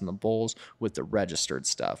cows and the bulls with the registered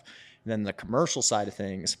stuff. And then the commercial side of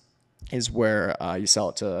things is where you sell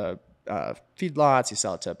it to feedlots, you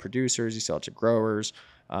sell it to producers, you sell it to growers,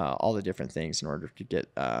 all the different things in order to get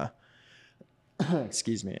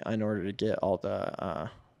in order to get all the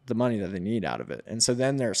money that they need out of it. And so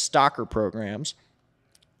then there's stocker programs,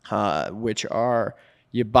 which are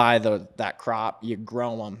you buy that crop, you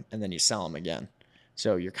grow them, and then you sell them again.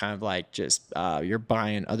 So you're kind of like just you're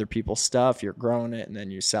buying other people's stuff, you're growing it, and then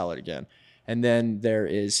you sell it again. And then there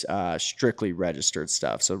is strictly registered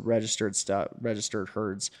stuff. So registered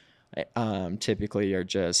herds typically are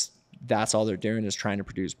just, that's all they're doing is trying to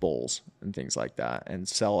produce bulls and things like that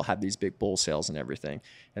and have these big bull sales and everything.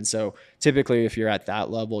 And so typically if you're at that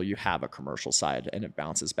level, you have a commercial side and it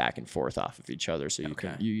bounces back and forth off of each other. So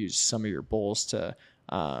you use some of your bulls to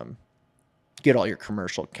get all your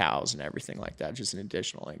commercial cows and everything like that, just an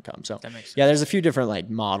additional income. So that makes sense. Yeah, there's a few different like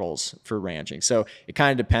models for ranching. So it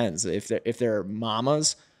kind of depends. If they're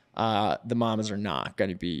mamas, the mamas are not going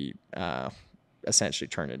to be essentially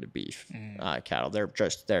turned into beef cattle. They're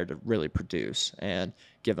just there to really produce and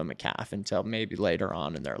give them a calf until maybe later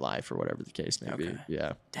on in their life or whatever the case may be.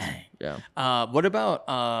 Yeah. Dang. Yeah. What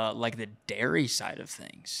about like the dairy side of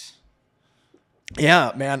things?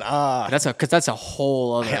 Yeah, man. That's a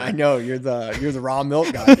whole other. I know you're the raw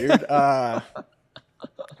milk guy, dude. I'm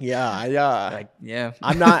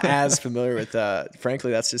not as familiar with.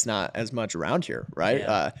 Frankly, that's just not as much around here, right?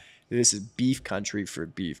 Yeah. This is beef country for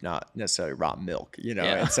beef, not necessarily raw milk,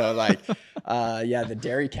 And so, like, the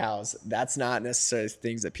dairy cows. That's not necessarily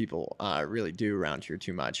things that people really do around here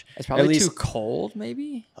too much. It's probably too cold,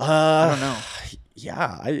 maybe. I don't know.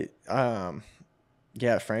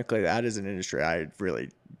 Yeah, frankly, that is an industry I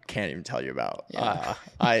really can't even tell you about. Yeah.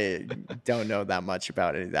 I don't know that much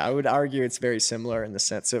about it. I would argue it's very similar in the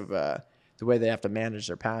sense of the way they have to manage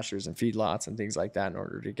their pastures and feedlots and things like that in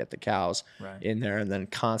order to get the cows in there and then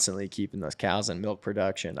constantly keeping those cows in milk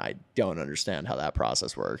production. I don't understand how that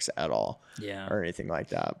process works at all or anything like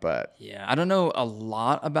that. But yeah, I don't know a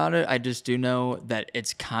lot about it. I just do know that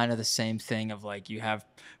it's kind of the same thing of like you have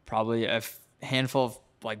probably a handful of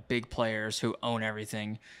like big players who own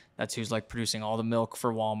everything. That's who's like producing all the milk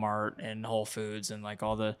for Walmart and Whole Foods and like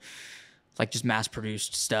all the like just mass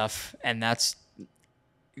produced stuff. And that's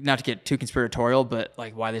not to get too conspiratorial, but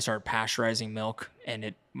like why they started pasteurizing milk.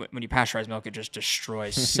 And when you pasteurize milk, it just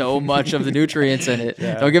destroys so much of the nutrients in it.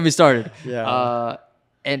 Yeah. Don't get me started. Yeah.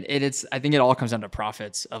 And I think it all comes down to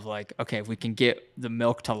profits of like, okay, if we can get the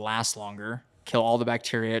milk to last longer, kill all the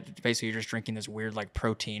bacteria, basically you're just drinking this weird like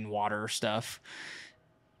protein water stuff.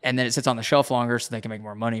 And then it sits on the shelf longer so they can make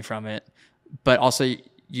more money from it. But also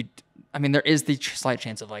there is the slight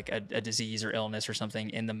chance of like a disease or illness or something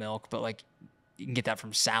in the milk, but like you can get that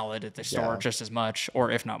from salad at the store just as much, or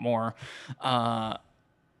if not more.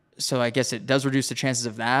 So I guess it does reduce the chances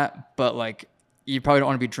of that, but like you probably don't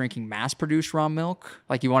want to be drinking mass produced raw milk.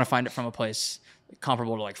 Like you want to find it from a place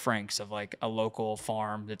comparable to like Frank's, of like a local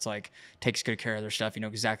farm that's like takes good care of their stuff. You know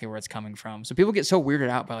exactly where it's coming from. So people get so weirded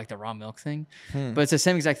out by like the raw milk thing, but it's the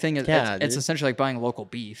same exact thing. It's essentially like buying local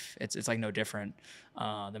beef. It's like no different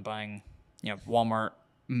than buying Walmart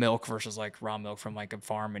milk versus like raw milk from like a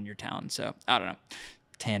farm in your town. So I don't know.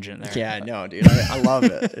 tangent there. Yeah, no, dude, I love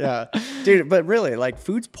it. Yeah, dude, but really, like,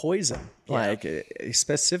 food's poison. Yeah. Like,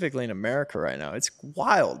 specifically in America right now, it's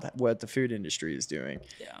wild what the food industry is doing.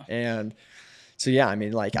 Yeah. And so, yeah, I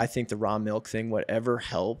mean, like, I think the raw milk thing, whatever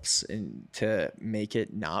helps to make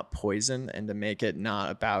it not poison and to make it not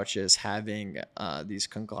about just having these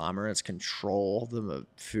conglomerates control the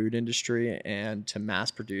food industry and to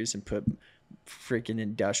mass produce and put freaking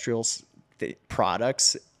industrial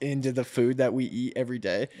products into the food that we eat every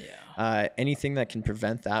day. Yeah. Anything that can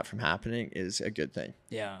prevent that from happening is a good thing.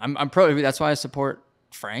 Yeah. I'm pro. That's why I support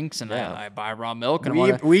Frank's and Yeah. I buy raw milk. And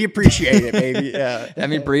we appreciate it, baby. Yeah. I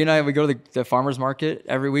mean, Bree and I, we go to the farmer's market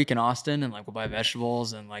every week in Austin, and like we'll buy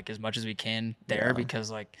vegetables and like as much as we can there because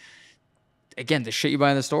like, again, the shit you buy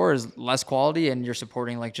in the store is less quality and you're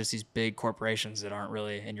supporting like just these big corporations that aren't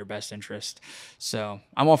really in your best interest. So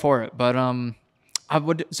I'm all for it. But going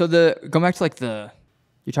back to like you're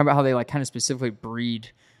talking about how they like kind of specifically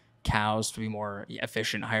breed cows to be more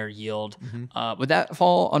efficient, higher yield. Would that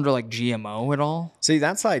fall under like GMO at all? See,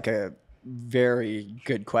 that's like a very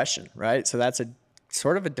good question, right? So that's a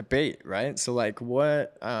sort of a debate, right? So like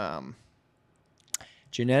what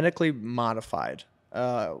genetically modified,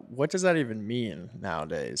 what does that even mean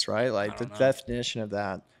nowadays, right? Like the definition of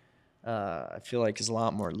that, I feel like is a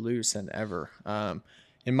lot more loose than ever.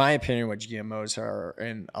 In my opinion, what GMOs are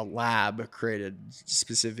in a lab created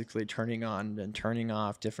specifically turning on and turning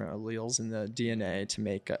off different alleles in the DNA to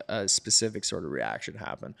make a specific sort of reaction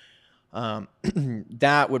happen.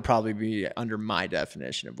 That would probably be under my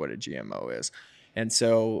definition of what a GMO is. And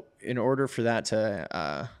so in order for that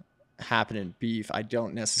to happen in beef, I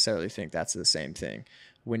don't necessarily think that's the same thing.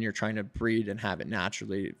 When you're trying to breed and have it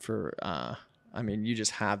naturally you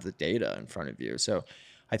just have the data in front of you. So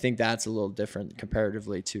I think that's a little different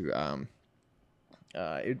comparatively to,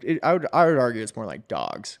 I would argue it's more like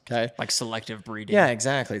dogs. Okay. Like selective breeding. Yeah,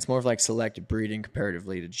 exactly. It's more of like selective breeding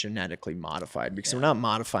comparatively to genetically modified because we're not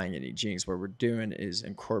modifying any genes. What we're doing is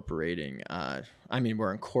incorporating,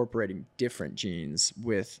 we're incorporating different genes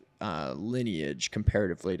with lineage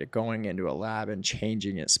comparatively to going into a lab and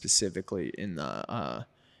changing it specifically in the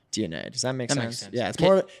DNA. Does that make sense? Makes sense? Yeah,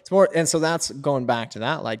 it's more, and so that's going back to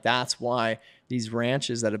that. Like that's why these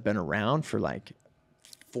ranches that have been around for like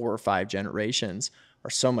 4 or 5 generations are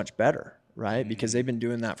so much better, right? Because they've been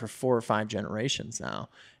doing that for 4 or 5 generations now,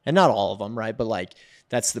 and not all of them, right? But like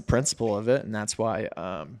that's the principle of it, and that's why,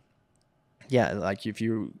 like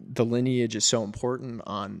the lineage is so important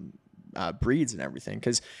on breeds and everything,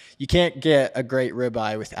 because you can't get a great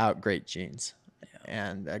ribeye without great genes.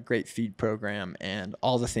 And a great feed program, and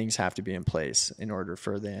all the things have to be in place in order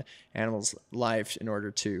for the animal's life, in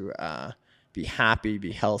order to be happy,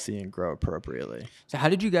 be healthy, and grow appropriately. So how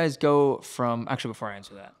did you guys go from, actually before I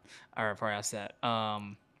answer that, or before I ask that,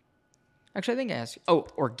 actually I think I asked,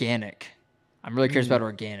 organic. I'm really curious about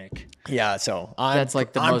organic. Yeah, so I'm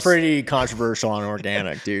pretty controversial on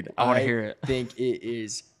organic, dude. I want to hear it. I think it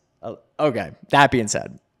is, okay, that being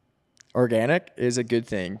said, organic is a good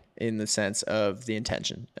thing in the sense of the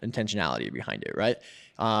intentionality behind it, right?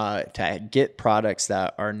 To get products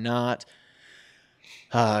that are not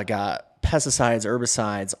got pesticides,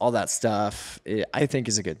 herbicides, all that stuff, I think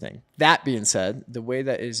is a good thing. That being said, the way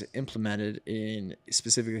that is implemented in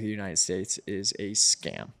specifically the United States is a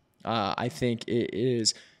scam. I think it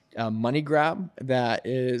is a money grab that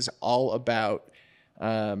is all about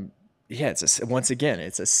once again,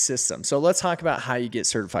 it's a system. So let's talk about how you get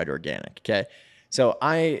certified organic. Okay. So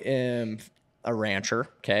I am a rancher.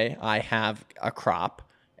 Okay. I have a crop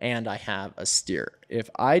and I have a steer. If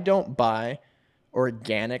I don't buy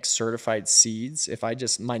organic certified seeds,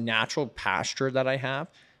 my natural pasture that I have,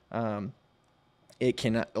 I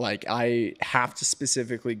have to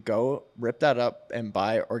specifically go rip that up and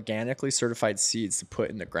buy organically certified seeds to put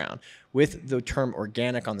in the ground. With the term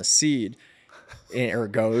organic on the seed,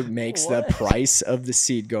 ergo makes the price of the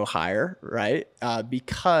seed go higher, right?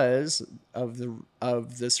 Because of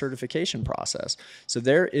the certification process. So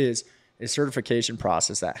there is a certification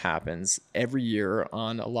process that happens every year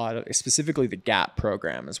on a lot of, specifically the GAP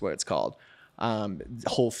program is what it's called.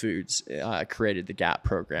 Whole Foods created the GAP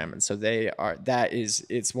program, and so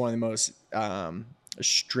it's one of the most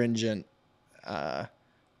stringent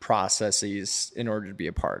processes in order to be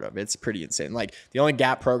a part of. It's pretty insane. Like the only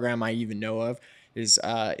GAP program I even know of is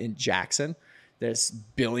in Jackson. This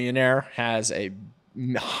billionaire has a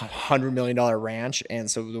 $100 million ranch, and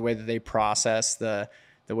so the way that they process the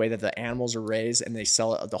way that the animals are raised and they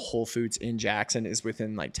sell it at the Whole Foods in Jackson is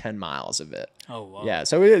within like 10 miles of it. Oh, wow. Yeah.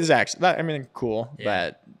 So it is actually, cool,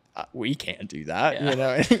 but we can't do that. Yeah.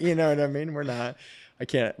 You know what I mean?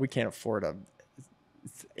 We can't afford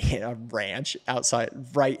a ranch outside,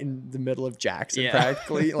 right in the middle of Jackson,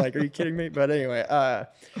 practically. Like, are you kidding me? But anyway,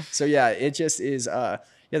 so yeah, it just is.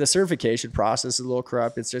 Yeah, the certification process is a little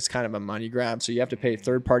corrupt. It's just kind of a money grab. So you have to pay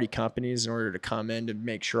third-party companies in order to come in to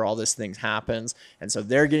make sure all this thing happens. And so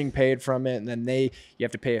they're getting paid from it. And then you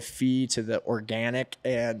have to pay a fee to the organic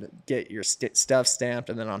and get your stuff stamped.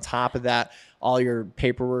 And then on top of that, all your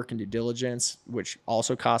paperwork and due diligence, which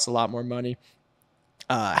also costs a lot more money,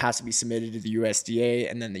 has to be submitted to the USDA.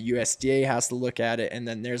 And then the USDA has to look at it. And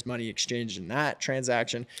then there's money exchanged in that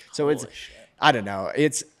transaction. So I don't know.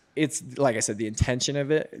 It's like I said, the intention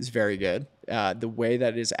of it is very good. The way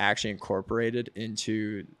that it is actually incorporated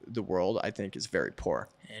into the world, I think, is very poor.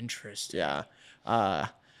 Interesting. Yeah.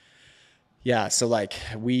 Yeah. So like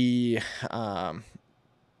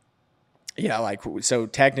so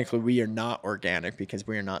technically we are not organic because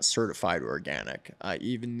we are not certified organic,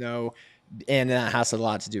 even though, and that has a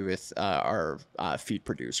lot to do with our feed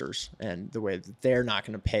producers and the way that they're not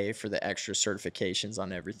going to pay for the extra certifications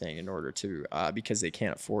on everything in order to, because they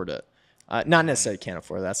can't afford it. Not necessarily can't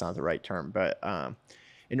afford it, that's not the right term, but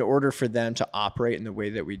in order for them to operate in the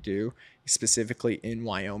way that we do, specifically in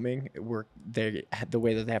Wyoming, the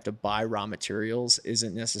way that they have to buy raw materials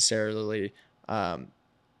isn't necessarily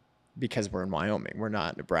because we're in Wyoming. We're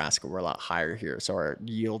not in Nebraska. We're a lot higher here. So our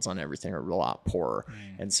yields on everything are a lot poorer.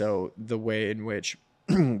 And so the way in which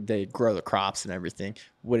they grow the crops and everything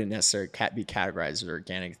wouldn't necessarily be categorized as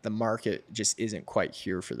organic. The market just isn't quite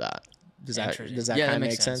here for that. Does that kind of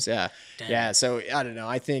make sense? Yeah. Damn. Yeah. So I don't know.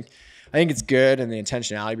 I think it's good and the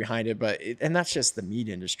intentionality behind it, and that's just the meat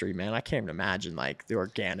industry, man. I can't even imagine like the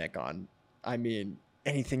organic on,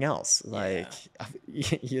 anything else. Like,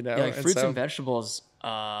 you know, like fruits and vegetables,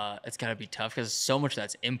 it's gotta be tough because so much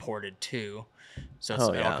that's imported too. So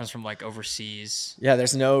it all comes from like overseas. Yeah,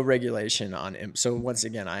 there's no regulation on it. So once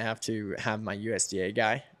again, I have to have my USDA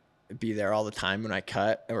guy be there all the time when I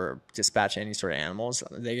cut or dispatch any sort of animals.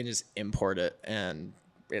 They can just import it and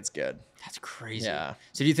it's good. That's crazy. Yeah.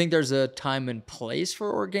 So do you think there's a time and place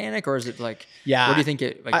for organic, or is it like, what do you think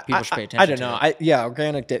people should pay attention to? I don't know.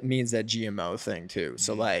 Organic, that means that GMO thing too.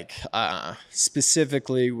 So like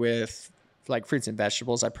specifically with like fruits and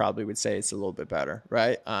vegetables, I probably would say it's a little bit better,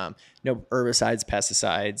 right? No herbicides,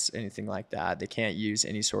 pesticides, anything like that. They can't use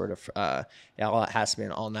any sort of, it has to be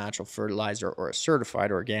an all natural fertilizer or a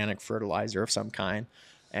certified organic fertilizer of some kind.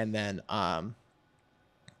 And then,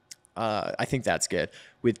 I think that's good.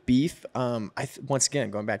 With beef, once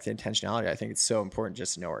again, going back to intentionality, I think it's so important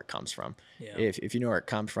just to know where it comes from. Yeah. If you know where it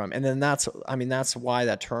comes from. And then that's why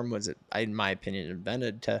that term was, in my opinion,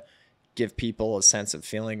 invented, to give people a sense of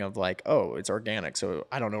feeling of like, oh, it's organic. So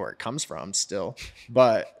I don't know where it comes from still,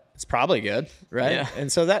 but it's probably good. Right. Yeah.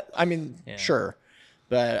 And so that, sure.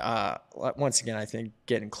 But once again, I think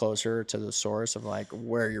getting closer to the source of like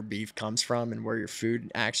where your beef comes from and where your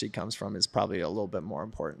food actually comes from is probably a little bit more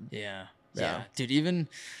important. Yeah. Dude, even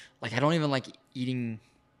like I don't even like eating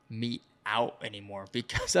meat out anymore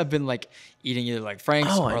because I've been like eating either like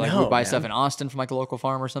Frank's or like we buy stuff in Austin from like a local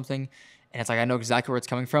farm or something. And it's like I know exactly where it's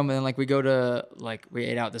coming from. And then like we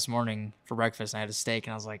ate out this morning for breakfast and I had a steak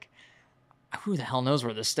and I was like, who the hell knows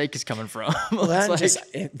where the steak is coming from? Well, that's like, just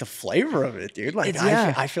the flavor of it, dude. Like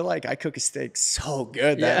I feel like I cook a steak so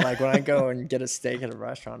good that like when I go and get a steak at a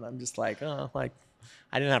restaurant, I'm just like, oh, like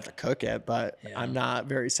I didn't have to cook it, but I'm not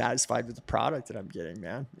very satisfied with the product that I'm getting,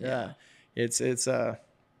 man. Yeah. It's I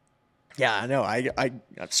know. I'm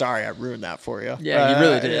sorry I ruined that for you. Yeah, you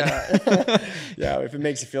really did. Yeah. If it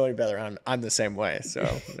makes you feel any better, I'm the same way. So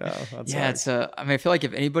it's I feel like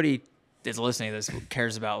if anybody is listening to this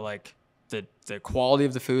cares about like the quality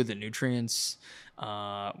of the food, the nutrients,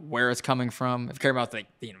 where it's coming from, if you care about like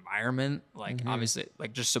the environment, like obviously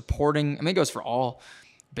like just supporting, it goes for all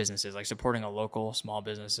businesses, like supporting a local small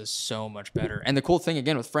business is so much better. And the cool thing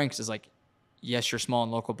again with Frank's is like, yes, you're small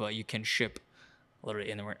and local, but you can ship literally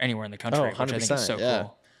anywhere in the country, which I think is so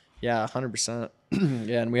cool. Yeah, 100%.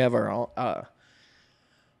 Yeah, and we have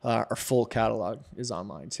our full catalog is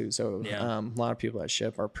online too. So a lot of people that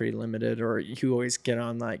ship are pretty limited, or you always get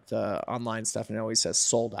on like the online stuff and it always says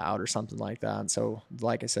sold out or something like that. And so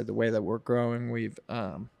like I said, the way that we're growing, we've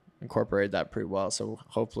incorporated that pretty well. So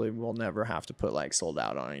hopefully we'll never have to put like sold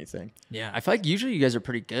out on anything. Yeah, I feel like usually you guys are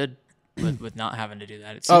pretty good with not having to do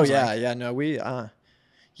that. It seems no, we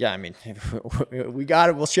we got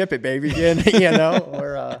it, we'll ship it, baby. You know,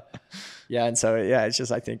 or and so it's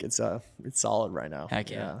just I think it's solid right now. Heck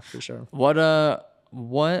yeah, for sure. What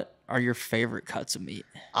are your favorite cuts of meat?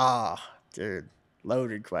 Dude,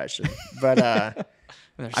 loaded question. But I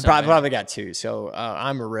probably got two. So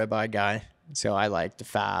I'm a ribeye guy. So I like the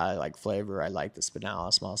fat, I like flavor, I like the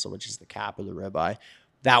spinalis muscle, which is the cap of the ribeye.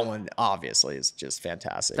 That one obviously is just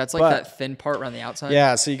fantastic. That's like that thin part around the outside?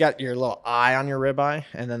 Yeah, so you got your little eye on your ribeye,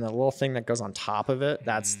 and then the little thing that goes on top of it,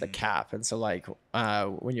 that's the cap. And so like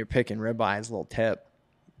when you're picking ribeyes, little tip,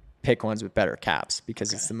 pick ones with better caps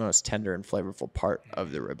because it's the most tender and flavorful part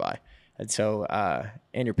of the ribeye. And so,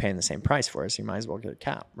 and you're paying the same price for it, so you might as well get a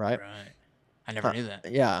cap, right? Right. I never knew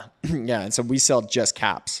that. Yeah. Yeah. And so we sell just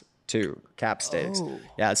caps too, cap steaks. Oh.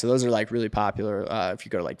 Yeah. So those are like really popular. If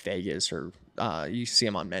you go to like Vegas or you see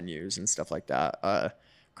them on menus and stuff like that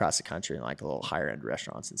across the country in like a little higher end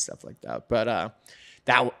restaurants and stuff like that. But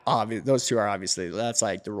those two are obviously, that's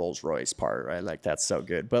like the Rolls Royce part, right? Like that's so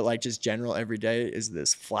good. But like just general every day is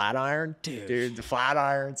this flat iron. Dude, the flat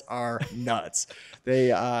irons are nuts.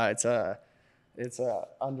 They it's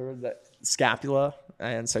under the scapula,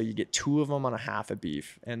 and so you get 2 of them on a half a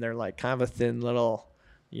beef, and they're like kind of a thin little,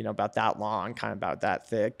 about that long, kind of about that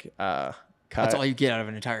thick cut. That's all you get out of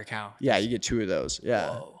an entire cow. Yeah, you get 2 of those. Yeah.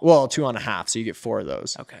 Whoa. Well, 2 on a half, so you get 4 of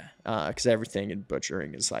those. Okay. Because everything in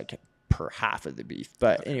butchering is like per half of the beef.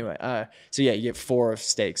 But anyway, so yeah, you get 4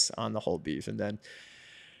 steaks on the whole beef, and then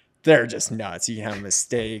they're just nuts. You can have them as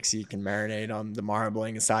steaks. You can marinate them. The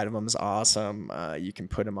marbling inside of them is awesome. You can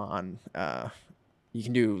put them on. You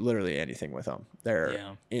can do literally anything with them.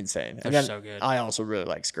 They're insane. They're so good. I also really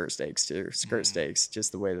like skirt steaks too. Skirt steaks,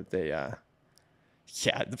 just the way that they,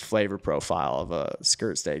 the flavor profile of a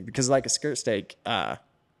skirt steak. Because like a skirt steak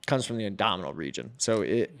comes from the abdominal region. So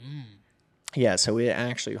so it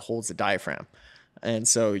actually holds the diaphragm. And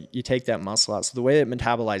so you take that muscle out. So the way it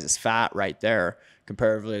metabolizes fat right there,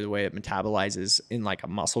 comparatively to the way it metabolizes in like a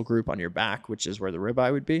muscle group on your back, which is where the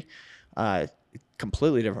ribeye would be,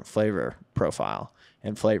 completely different flavor profile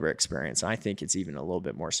and flavor experience. And I think it's even a little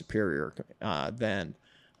bit more superior than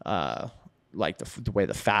like the way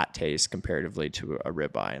the fat tastes comparatively to a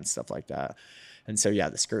ribeye and stuff like that. And so, yeah,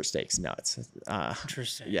 the skirt steak's nuts.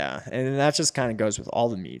 Interesting. Yeah. And that just kind of goes with all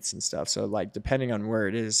the meats and stuff. So like, depending on where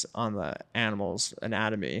it is on the animal's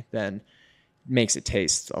anatomy, then makes it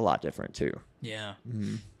taste a lot different too. Yeah.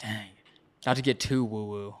 Mm-hmm. Dang. Not to get too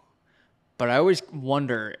woo-woo, but I always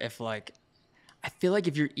wonder if like, I feel like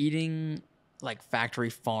if you're eating like factory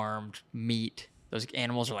farmed meat, those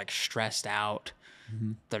animals are like stressed out.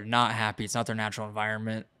 Mm-hmm. They're not happy. It's not their natural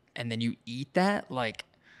environment. And then you eat that, like,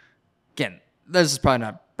 again, this is probably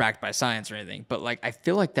not backed by science or anything, but like, I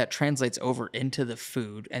feel like that translates over into the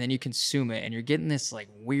food, and then you consume it and you're getting this like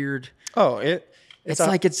weird. Oh, it's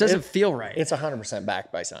like, it doesn't feel right. It's 100%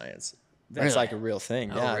 backed by science. That's really? Like a real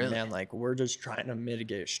thing. Yeah, really? Man, like we're just trying to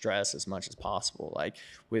mitigate stress as much as possible. Like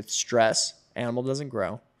with stress, animal doesn't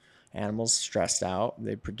grow. Animals stressed out,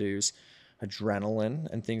 they produce adrenaline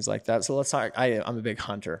and things like that. So let's talk, I'm a big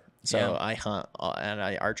hunter. So I hunt and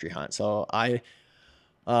I archery hunt. So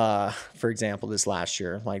for example, this last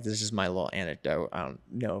year, like this is my little anecdote. I don't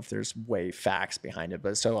know if there's way facts behind it,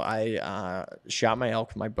 but so I shot my elk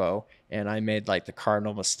with my bow, and I made like the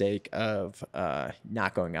cardinal mistake of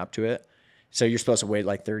not going up to it. So you're supposed to wait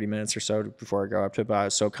like 30 minutes or so before I go up to it, but I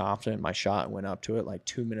was so confident in my shot and went up to it. Like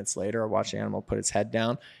 2 minutes later, I watched the animal put its head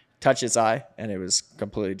down, touch its eye, and it was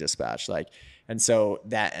completely dispatched. And so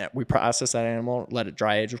that we processed that animal, let it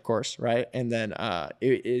dry age, of course, right? And then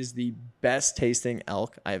it is the best tasting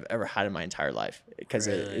elk I've ever had in my entire life, because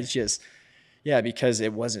really? It's just, because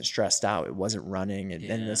it wasn't stressed out, it wasn't running,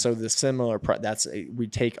 and so the similar we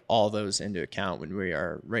take all those into account when we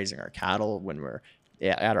are raising our cattle, when we're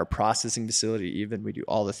at our processing facility. Even we do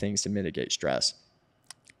all the things to mitigate stress,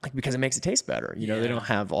 like because it makes it taste better. You know, they don't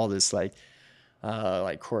have all this like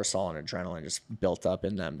cortisol and adrenaline just built up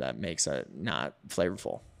in them that makes it not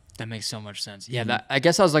flavorful. That makes so much sense. Yeah, I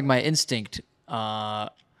guess that was like my instinct, but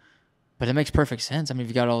it makes perfect sense. I mean, if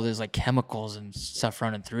you got all those like chemicals and stuff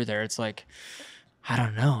running through there, it's like, I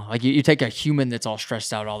don't know. Like you take a human that's all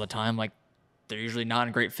stressed out all the time, like they're usually not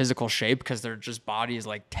in great physical shape because their just body is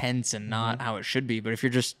like tense and not how it should be. But if you're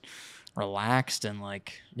just relaxed and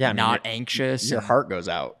like not anxious, your heart goes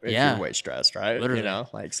out if you're way stressed, right? Literally. You know,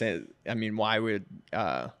 like why would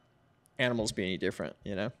animals be any different?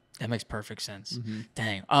 You know, that makes perfect sense.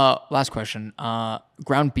 Dang. Last question.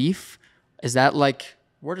 Ground beef, is that like,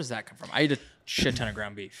 where does that come from? I eat a shit ton of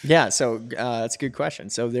ground beef. Yeah, so that's a good question.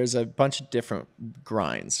 So there's a bunch of different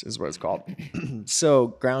grinds, is what it's called. So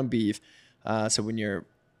ground beef. So when you're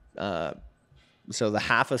so the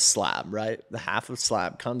half of slab, right? The half of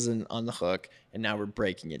slab comes in on the hook, and now we're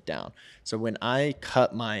breaking it down. So when I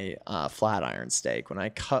cut my flat iron steak, when I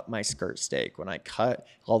cut my skirt steak, when I cut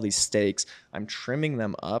all these steaks, I'm trimming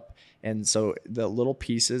them up. And so the little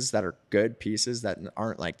pieces that are good pieces that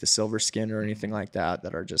aren't like the silver skin or anything like that,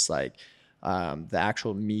 that are just like the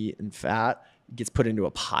actual meat and fat gets put into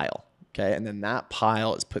a pile. Okay. And then that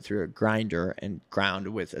pile is put through a grinder and ground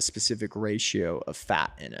with a specific ratio of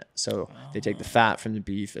fat in it. So they take the fat from the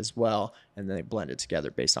beef as well, and then they blend it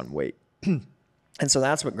together based on weight. And so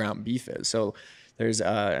that's what ground beef is. So there's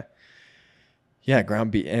ground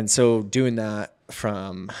beef. And so doing that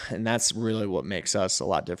and that's really what makes us a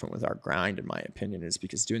lot different with our grind, in my opinion, is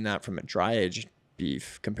because doing that from a dry aged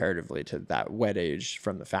beef comparatively to that wet age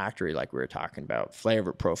from the factory, like we were talking about,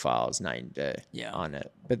 flavor profile is night and day on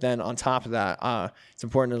it. But then on top of that, it's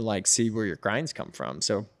important to like see where your grinds come from.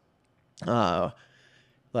 So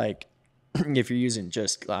like if you're using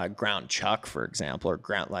just ground chuck, for example, or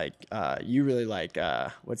ground you really like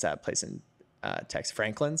what's that place in Texas,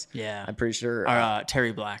 Franklin's? Yeah, I'm pretty sure.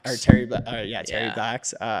 Terry Black's. Terry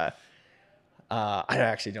Black's. I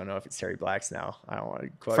actually don't know if it's Terry Black's now. I don't want to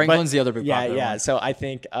quote. Franklin's the other big popular one. So I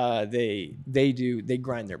think they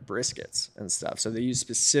grind their briskets and stuff. So they use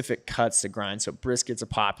specific cuts to grind. So brisket's a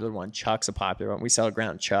popular one. Chuck's a popular one. We sell a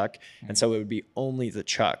ground chuck, and so it would be only the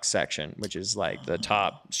chuck section, which is like the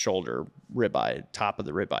top shoulder ribeye, top of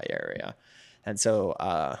the ribeye area, and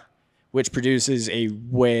so which produces a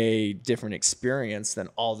way different experience than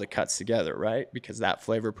all the cuts together, right? Because that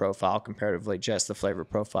flavor profile, comparatively, just the flavor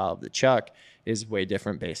profile of the chuck is way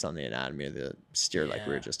different based on the anatomy of the steer, like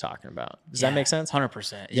we were just talking about. Does that make sense?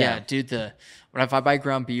 100%. Yeah, dude. If I buy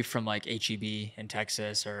ground beef from like HEB in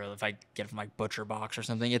Texas, or if I get it from like Butcher Box or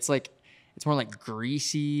something, it's more like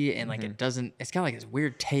greasy and like it's got like this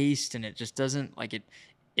weird taste, and it just doesn't like it.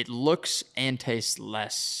 It looks and tastes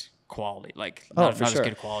less quality, like not as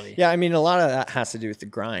good quality. Yeah, I mean, a lot of that has to do with the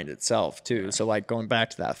grind itself too. So like going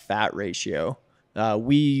back to that fat ratio,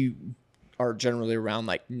 we are generally around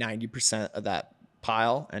like 90% of that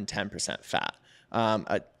pile and 10% fat.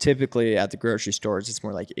 Typically at the grocery stores, it's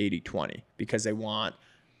more like 80-20 because they want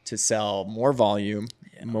to sell more volume,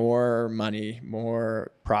 more money,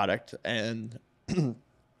 more product, and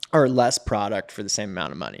or less product for the same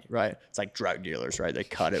amount of money, right? It's like drug dealers, right? They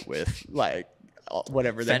cut it with like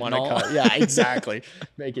whatever they want to cut. Yeah, exactly.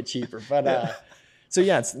 Make it cheaper. But so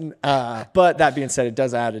yeah, it's but that being said, it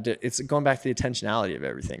does add it's going back to the intentionality of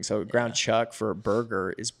everything. So ground chuck for a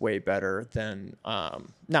burger is way better than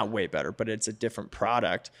not way better, but it's a different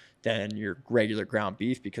product than your regular ground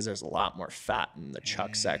beef because there's a lot more fat in the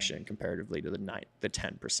chuck section comparatively to the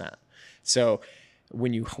 10%. So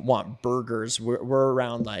when you want burgers, we're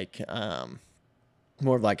around like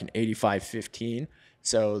more of like an 85-15.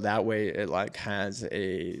 So that way it like has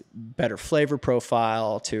a better flavor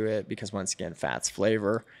profile to it because once again, fat's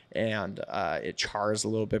flavor, and it chars a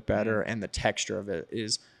little bit better, and the texture of it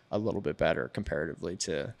is a little bit better comparatively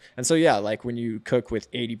to. And so, yeah, like when you cook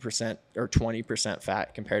with 80% or 20%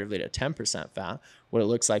 fat comparatively to 10% fat, what it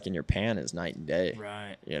looks like in your pan is night and day.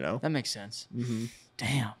 Right. You know? That makes sense.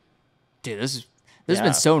 Damn. Dude, this has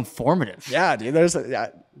been so informative. Yeah, dude. There's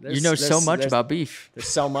so much about beef. There's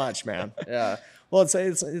so much, man. Yeah. Well,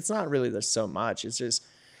 it's not really there's so much. It's just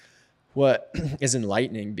what is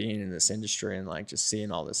enlightening being in this industry and like just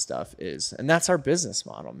seeing all this stuff is, and that's our business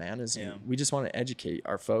model, man, we just want to educate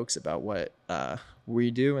our folks about what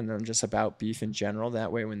we do and then just about beef in general.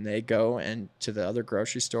 That way, when they go and to the other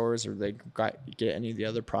grocery stores or they get any of the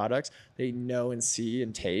other products, they know and see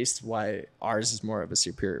and taste why ours is more of a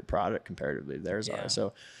superior product comparatively to theirs are.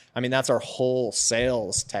 So, I mean, that's our whole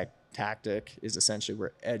sales tactic is essentially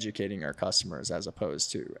we're educating our customers as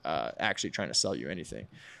opposed to actually trying to sell you anything.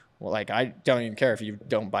 Well, like I don't even care if you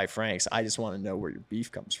don't buy Frank's. I just want to know where your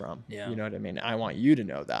beef comes from. Yeah. You know what I mean? I want you to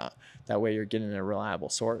know that. That way you're getting a reliable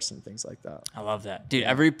source and things like that. I love that. Dude,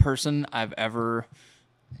 every person I've ever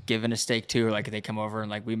given a steak to, or like they come over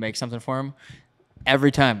and like we make something for them,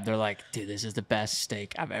 every time they're like, dude, this is the best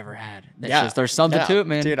steak I've ever had. There's something to it,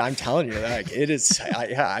 man. Dude, I'm telling you, like it is.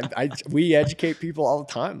 We educate people all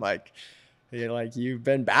the time. Like, you've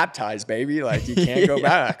been baptized, baby. Like you can't go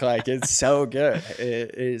back. Like it's so good.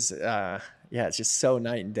 It is. It's just so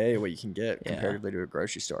night and day what you can get comparatively to a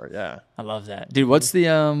grocery store. Yeah, I love that, dude. What's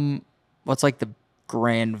the what's like the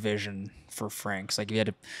grand vision for Frank's? Like if you had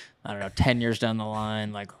to, I don't know, 10 years down the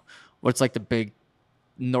line, like what's like the big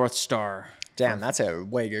North Star? Damn, that's a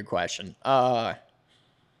way good question.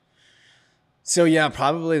 So yeah,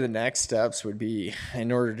 probably the next steps would be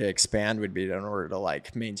in order to expand would be in order to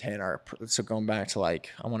like maintain so going back to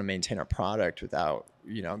like, I want to maintain our product without,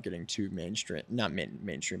 getting too mainstream, not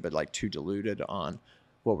mainstream, but like too diluted on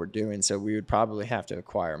what we're doing. So we would probably have to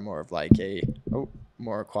acquire more of like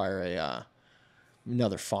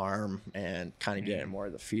another farm and kind of get in more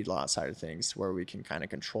of the feedlot side of things where we can kind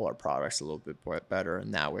of control our products a little bit better.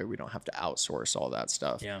 And that way we don't have to outsource all that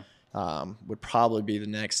stuff. Yeah. would probably be the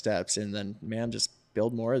next steps. And then, man, just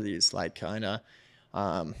build more of these, like kind of,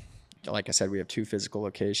 like I said, we have 2 physical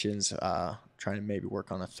locations, trying to maybe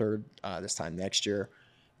work on a third this time next year.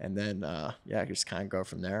 And then, just kind of go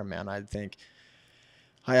from there, man. I think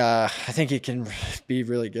it can be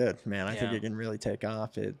really good, man. I think it can really take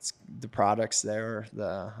off. It's the products there,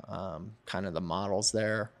 the kind of the models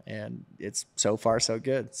there, and it's so far so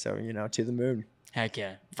good. So, to the moon. Heck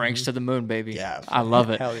yeah. Frank's to the moon, baby. Yeah. I love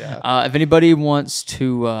it. Hell yeah. If anybody wants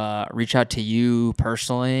to reach out to you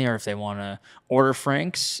personally, or if they want to order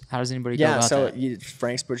Frank's, how does anybody go about that? Yeah, so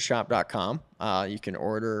franksbutchershop.com. You can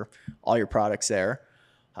order all your products there.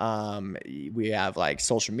 We have like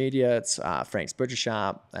social media. It's Frank's Butcher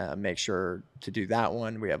Shop. Make sure to do that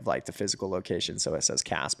one. We have like the physical location, so it says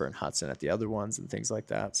Casper and Hudson at the other ones and things like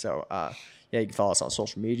that. So you can follow us on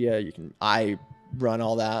social media. I run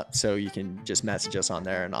all that, so you can just message us on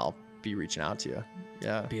there and I'll be reaching out to you.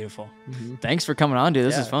 Yeah. Beautiful. Thanks for coming on, dude.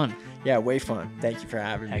 This is fun. Yeah, way fun. Thank you for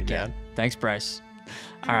having me, man. Thanks, Bryce.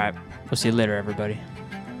 All right. We'll see you later, everybody.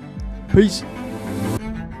 Peace.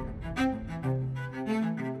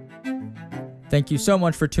 Thank you so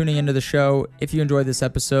much for tuning into the show. If you enjoyed this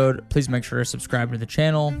episode, please make sure to subscribe to the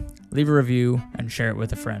channel, leave a review, and share it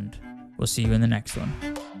with a friend. We'll see you in the next one.